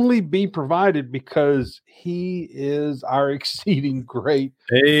only be provided because he is our exceeding great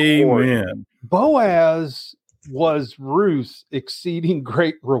Amen. reward. Boaz was Ruth's exceeding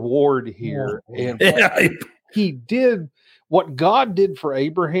great reward here. And he did what God did for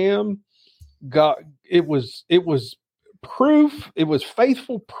Abraham. It was proof, it was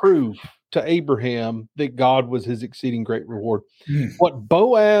faithful proof to Abraham that God was his exceeding great reward. What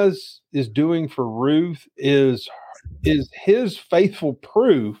Boaz is doing for Ruth is his faithful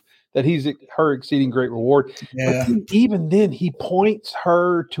proof that he's her exceeding great reward. Yeah. But even then, he points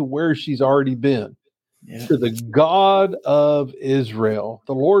her to where she's already been. Yeah. To the God of Israel,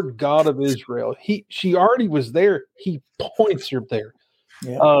 the Lord God of Israel. She already was there. He points her there.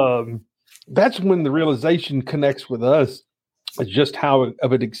 Yeah. That's when the realization connects with us. It's just how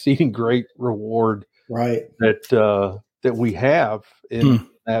of an exceeding great reward, right? That we have in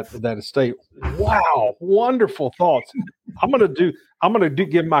that estate. Wow, wonderful thoughts. I'm gonna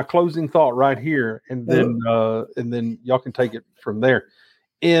give my closing thought right here, and then y'all can take it from there.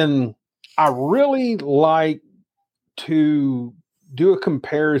 I really like to do a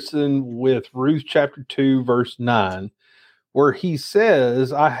comparison with Ruth chapter 2, verse 9, where he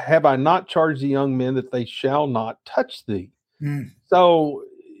says, have I not charged the young men that they shall not touch thee? So,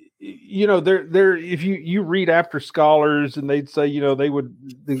 there if you read after scholars and they'd say,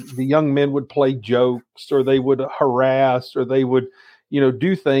 the young men would play jokes or they would harass or they would,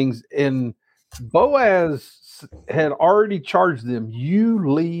 do things. And Boaz had already charged them, you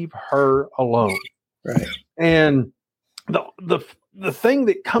leave her alone. Right. And the thing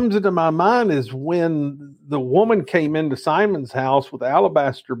that comes into my mind is when the woman came into Simon's house with the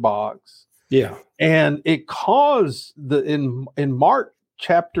alabaster box. Yeah. And it caused in Mark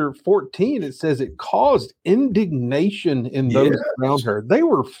chapter 14, it says it caused indignation in those around her. They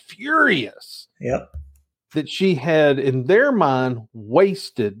were furious. Yep. That she had, in their mind,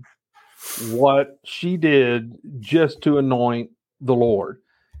 wasted what she did just to anoint the Lord.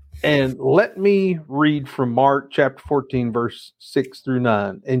 And let me read from Mark chapter 14, verse 6 through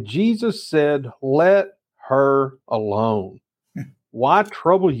 9. And Jesus said, let her alone. Why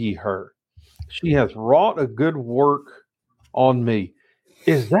trouble ye her? She hath wrought a good work on me.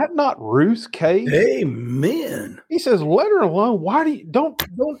 Is that not Ruth's case? Amen. He says, let her alone. Why do you don't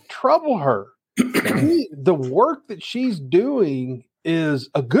trouble her? The work that she's doing is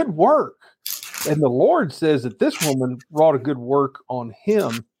a good work. And the Lord says that this woman wrought a good work on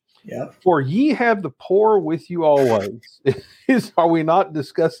him. Yeah. For ye have the poor with you always. Are we not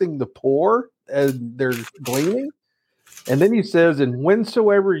discussing the poor and their gleaning? And then he says, and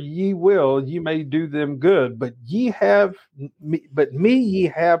whensoever ye will, ye may do them good, but me ye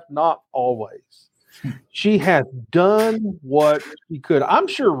have not always. She hath done what she could. I'm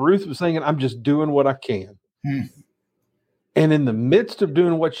sure Ruth was thinking, I'm just doing what I can. And in the midst of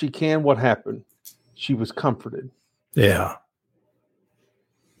doing what she can, what happened? She was comforted. Yeah.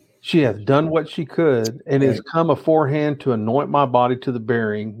 She hath done what she could, and is come aforehand to anoint my body to the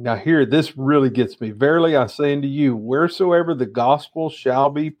burying. Now here, this really gets me. Verily I say unto you, wheresoever the gospel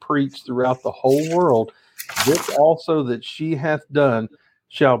shall be preached throughout the whole world, this also that she hath done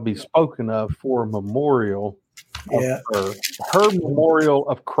shall be spoken of for a memorial of her memorial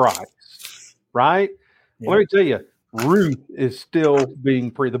of Christ. Right? Yeah. Let me tell you, Ruth is still being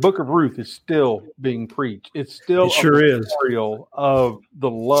preached. The book of Ruth is still being preached. It's still a memorial of the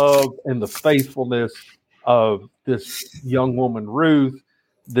love and the faithfulness of this young woman, Ruth,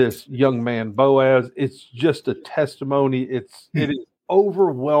 this young man, Boaz. It's just a testimony. It is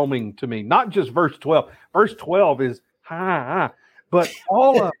overwhelming to me. Not just verse 12. Verse 12 is but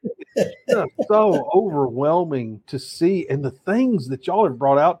all of it is just so overwhelming to see. And the things that y'all have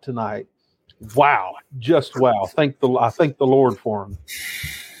brought out tonight, wow, just wow. I thank the Lord for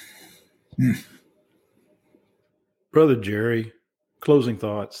him. Brother Jerry, closing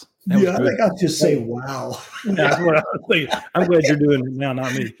thoughts. I think I'll just say wow. That's what I was thinking. I'm glad you're doing it now,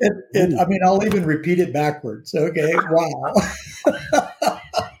 not me. I mean, I'll even repeat it backwards. Okay, wow.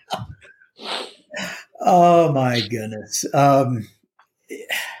 Oh, my goodness.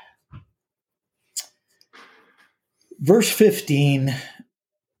 Verse 15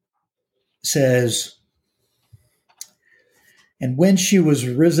 says, and when she was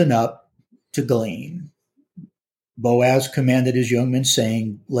risen up to glean, Boaz commanded his young men,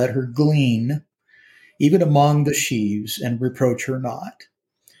 saying, let her glean even among the sheaves, and reproach her not.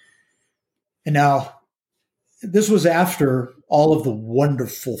 And now, this was after all of the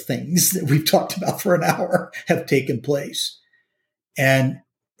wonderful things that we've talked about for an hour have taken place. And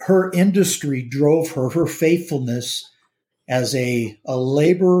her industry drove her faithfulness as a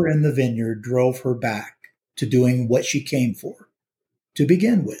laborer in the vineyard drove her back to doing what she came for to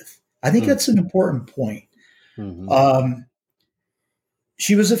begin with. I think that's an important point. Mm-hmm.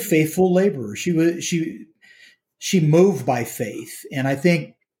 She was a faithful laborer. She moved by faith. And I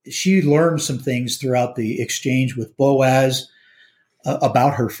think she learned some things throughout the exchange with Boaz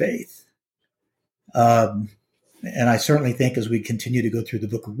about her faith. And I certainly think as we continue to go through the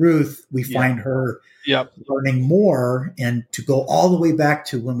book of Ruth, we find her learning more, and to go all the way back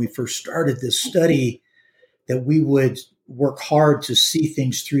to when we first started this study, that we would work hard to see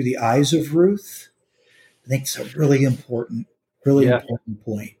things through the eyes of Ruth. I think it's a really important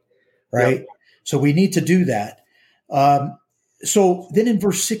point, right? Yep. So we need to do that. So then in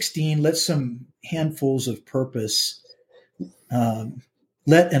verse 16, let some handfuls of purpose,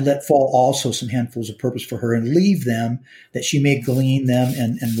 let fall also some handfuls of purpose for her, and leave them that she may glean them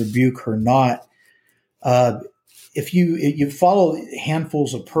and rebuke her not. If you follow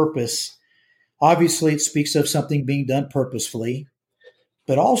handfuls of purpose, obviously it speaks of something being done purposefully,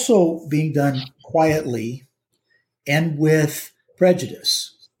 but also being done quietly and with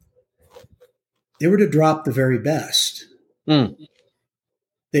prejudice. They were to drop the very best.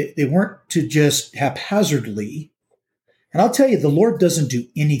 They weren't to just haphazardly. And I'll tell you, the Lord doesn't do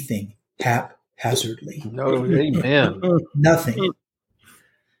anything haphazardly. No, amen. Nothing.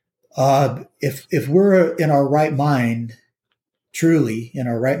 If we're in our right mind, truly in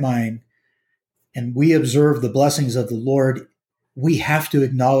our right mind, and we observe the blessings of the Lord, we have to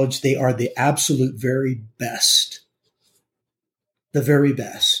acknowledge they are the absolute very best. The very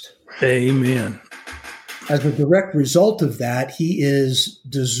best. Amen. As a direct result of that, he is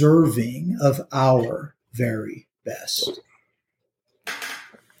deserving of our very best.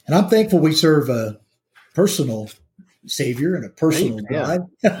 And I'm thankful we serve a personal Savior and a personal God.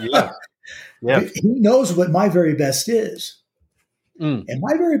 He knows what my very best is. And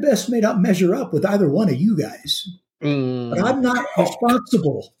my very best may not measure up with either one of you guys. But I'm not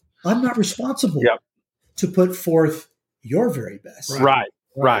responsible. I'm not responsible to put forth your very best.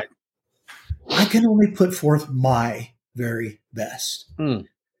 Right. I can only put forth my very best. And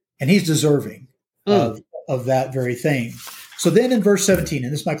he's deserving of that very thing. So then in verse 17,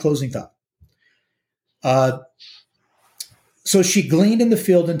 and this is my closing thought. So she gleaned in the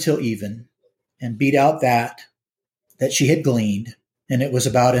field until even, and beat out that she had gleaned, and it was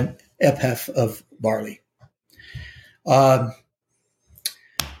about an ephah of barley. The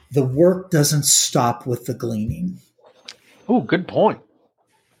work doesn't stop with the gleaning. Oh, good point.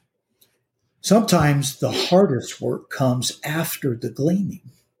 Sometimes the hardest work comes after the gleaning.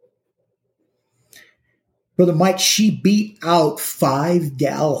 Brother Mike, she beat out 5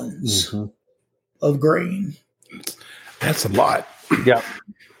 gallons Mm-hmm. of grain. That's a lot. Yep.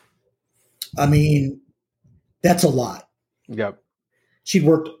 I mean, that's a lot. Yep. She'd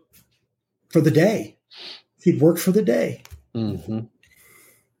worked for the day. She'd worked for the day. Mm-hmm.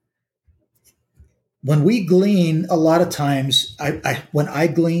 When we glean, a lot of times, when I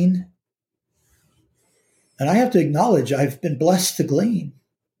glean, and I have to acknowledge I've been blessed to glean,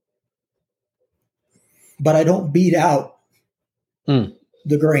 but I don't beat out the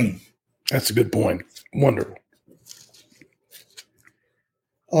grain. That's a good point. Wonderful.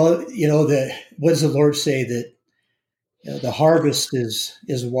 What does the Lord say? That the harvest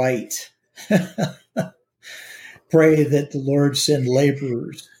is white. Pray that the Lord send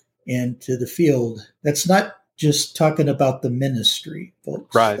laborers into the field. That's not just talking about the ministry,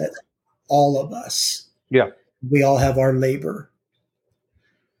 folks. Right. That's all of us. Yeah. We all have our labor.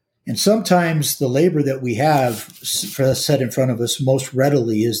 And sometimes the labor that we have set in front of us most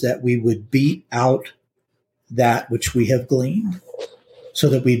readily is that we would beat out that which we have gleaned, so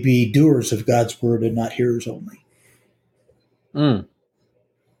that we be doers of God's word and not hearers only.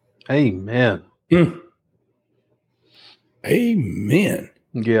 Amen. Amen.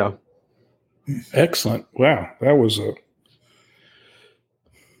 Yeah. Excellent. Wow. That was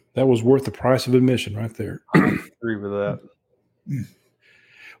worth the price of admission right there. I agree with that.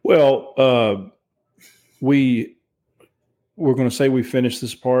 Well, we're going to say we finished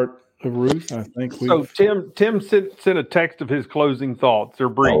this part of Ruth. I think we. So Tim sent a text of his closing thoughts. They're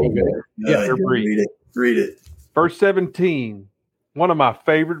brief. They're brief. Read it. Verse 17, one of my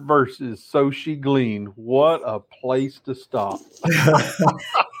favorite verses. So she gleaned. What a place to stop.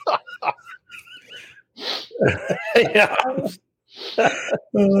 Yeah.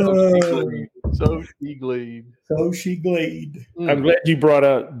 So she gleaned. So she gleaned. I'm glad you brought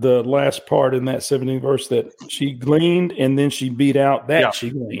out the last part in that 17th verse, that she gleaned and then she beat out that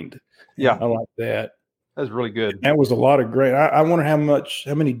she gleaned. Yeah. I like that. That's really good. That was a lot of grain. I wonder how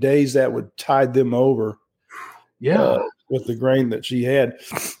many days that would tide them over. Yeah. With the grain that she had.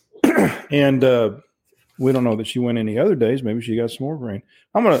 And we don't know that she went any other days. Maybe she got some more grain.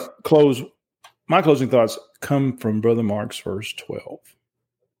 I'm going to close. My closing thoughts come from Brother Mark's verse 12.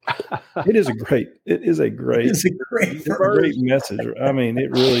 It is a great message. I mean,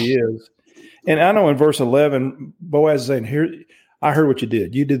 it really is. And I know in verse 11, Boaz is saying, "Here, I heard what you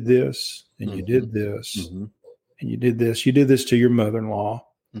did. You did this, and you did this, and you did this. You did this to your mother-in-law."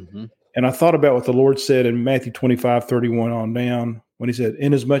 And I thought about what the Lord said in Matthew 25:31 on down, when he said,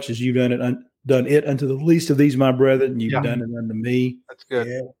 "Inasmuch as you've done it unto the least of these, my brethren, you've done it unto me." That's good.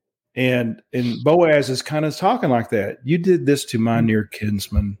 Yeah. And Boaz is kind of talking like that. You did this to my near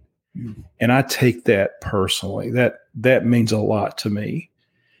kinsman. And I take that personally. That means a lot to me.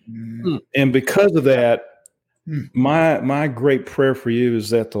 And because of that, my great prayer for you is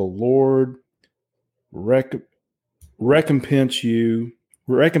that the Lord recompense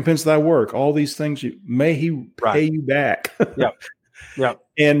thy work. All these things, may he pay you back. Yeah.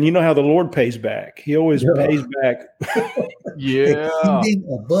 And you know how the Lord pays back. He always pays back.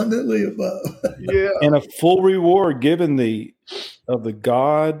 Exceeding abundantly above. And a full reward given thee of the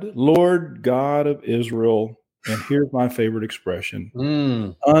Lord God of Israel. And here's my favorite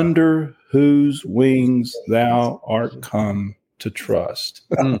expression: under whose wings thou art come to trust.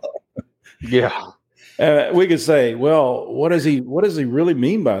 We could say, well, what does he really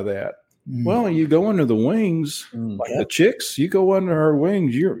mean by that? Well, you go under the wings, like the chicks. You go under her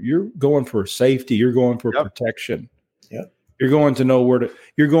wings. You're going for safety. You're going for protection. Yep. You're going to know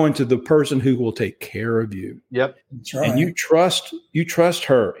you're going to the person who will take care of you. Yep. That's right. And you trust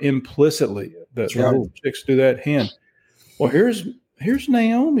her implicitly. That little chicks do that hand. Well, here's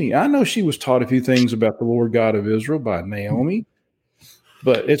Naomi. I know she was taught a few things about the Lord God of Israel by Naomi.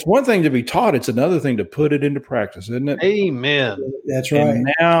 But it's one thing to be taught. It's another thing to put it into practice, isn't it? Amen. That's right.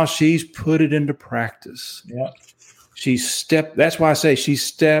 And now she's put it into practice. Yeah. That's why I say she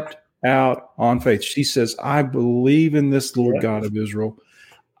stepped out on faith. She says, I believe in this Lord God of Israel.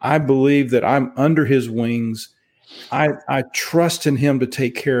 I believe that I'm under his wings. I trust in him to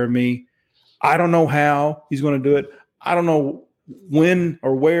take care of me. I don't know how he's going to do it. I don't know when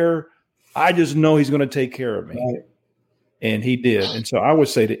or where. I just know he's going to take care of me. Right. And he did. And so I would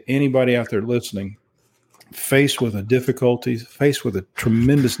say to anybody out there listening, faced with a difficulty, faced with a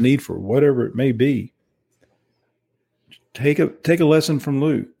tremendous need for whatever it may be, take a lesson from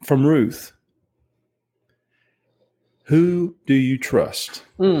Ruth. Who do you trust?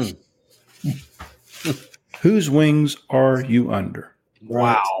 Whose wings are you under?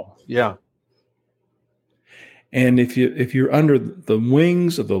 Wow. Yeah. And if you're under the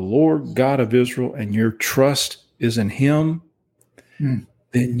wings of the Lord God of Israel and your trust is in him,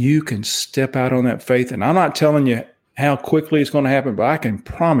 then you can step out on that faith. And I'm not telling you how quickly it's going to happen, but I can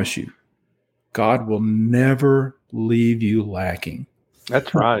promise you, God will never leave you lacking.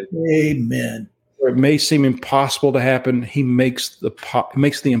 That's right. Amen. It may seem impossible to happen. He makes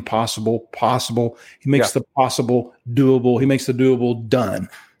the impossible possible. He makes the possible doable. He makes the doable done.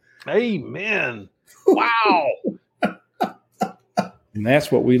 Amen. Wow. And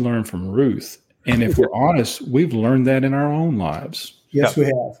that's what we learned from Ruth. And if we're honest, we've learned that in our own lives. Yes, we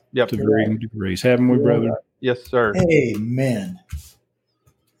have. Yep. To varying degrees. Haven't we, brother? Yes, sir. Amen.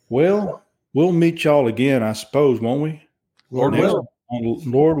 Well, we'll meet y'all again, I suppose, won't we? Lord willing.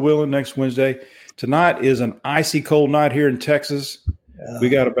 Lord willing, next Wednesday. Tonight is an icy cold night here in Texas. We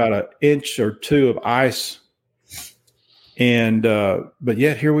got about an inch or two of ice. And but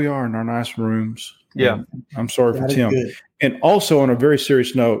yet here we are in our nice rooms. Yeah. And I'm sorry for Tim. Good. And also on a very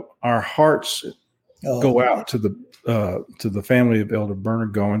serious note, our hearts go out to the family of Elder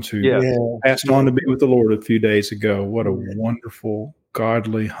Bernard Goins, who passed on to be with the Lord a few days ago. What a wonderful,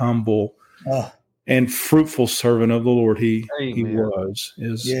 godly, humble, and fruitful servant of the Lord he was.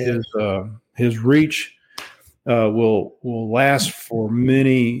 His reach will last for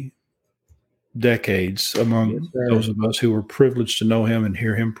many decades among those of us who were privileged to know him and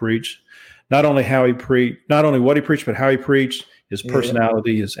hear him preach. Not only what he preached, but how he preached, his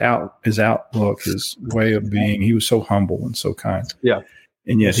personality, his outlook, his way of being. He was so humble and so kind. Yeah.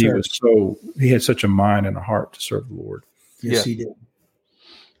 And yet he had such a mind and a heart to serve the Lord. Yes, he did.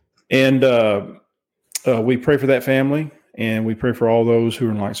 And we pray for that family, and we pray for all those who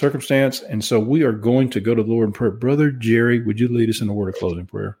are in like circumstance. And so we are going to go to the Lord in prayer. Brother Jerry, would you lead us in a word of closing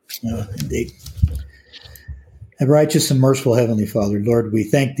prayer? Indeed. And righteous and merciful Heavenly Father, Lord, we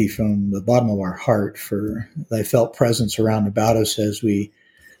thank thee from the bottom of our heart for thy felt presence around about us as we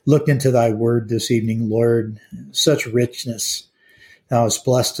looked into thy word this evening, Lord. Such richness thou hast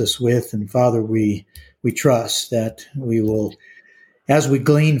blessed us with. And Father, we trust that we will, as we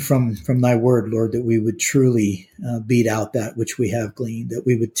glean from thy word, Lord, that we would truly beat out that which we have gleaned, that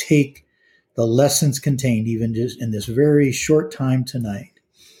we would take the lessons contained even just in this very short time tonight,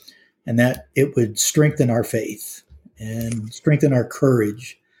 and that it would strengthen our faith and strengthen our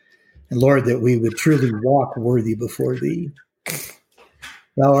courage. And Lord, that we would truly walk worthy before thee.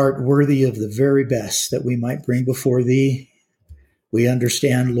 Thou art worthy of the very best that we might bring before thee. We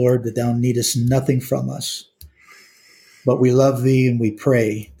understand, Lord, that thou needest nothing from us. But we love thee, and we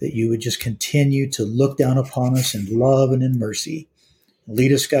pray that you would just continue to look down upon us in love and in mercy.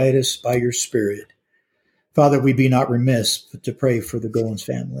 Lead us, guide us by your Spirit. Father, we be not remiss but to pray for the Goins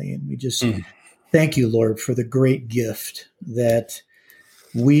family. And we just thank you, Lord, for the great gift that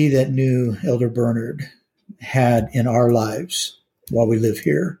we that knew Elder Bernard had in our lives while we live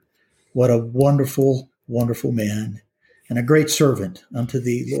here. What a wonderful, wonderful man and a great servant unto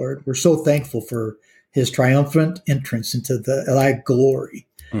thee, Lord. We're so thankful for his triumphant entrance into thy glory.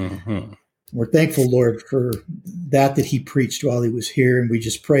 Mm-hmm. We're thankful, Lord, for that he preached while he was here. And we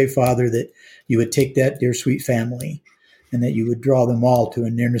just pray, Father, that you would take that dear sweet family and that you would draw them all to a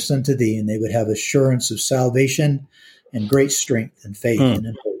nearness unto thee, and they would have assurance of salvation and great strength and faith and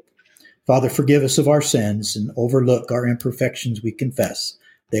in hope. Father, forgive us of our sins and overlook our imperfections we confess.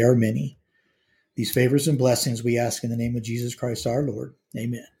 They are many. These favors and blessings we ask in the name of Jesus Christ our Lord.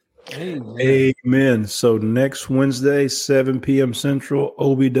 Amen. Amen. So next Wednesday, 7 p.m. Central,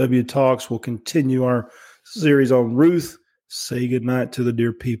 OBW Talks will continue our series on Ruth. Say goodnight to the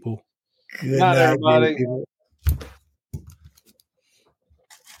dear people. Good night, everybody.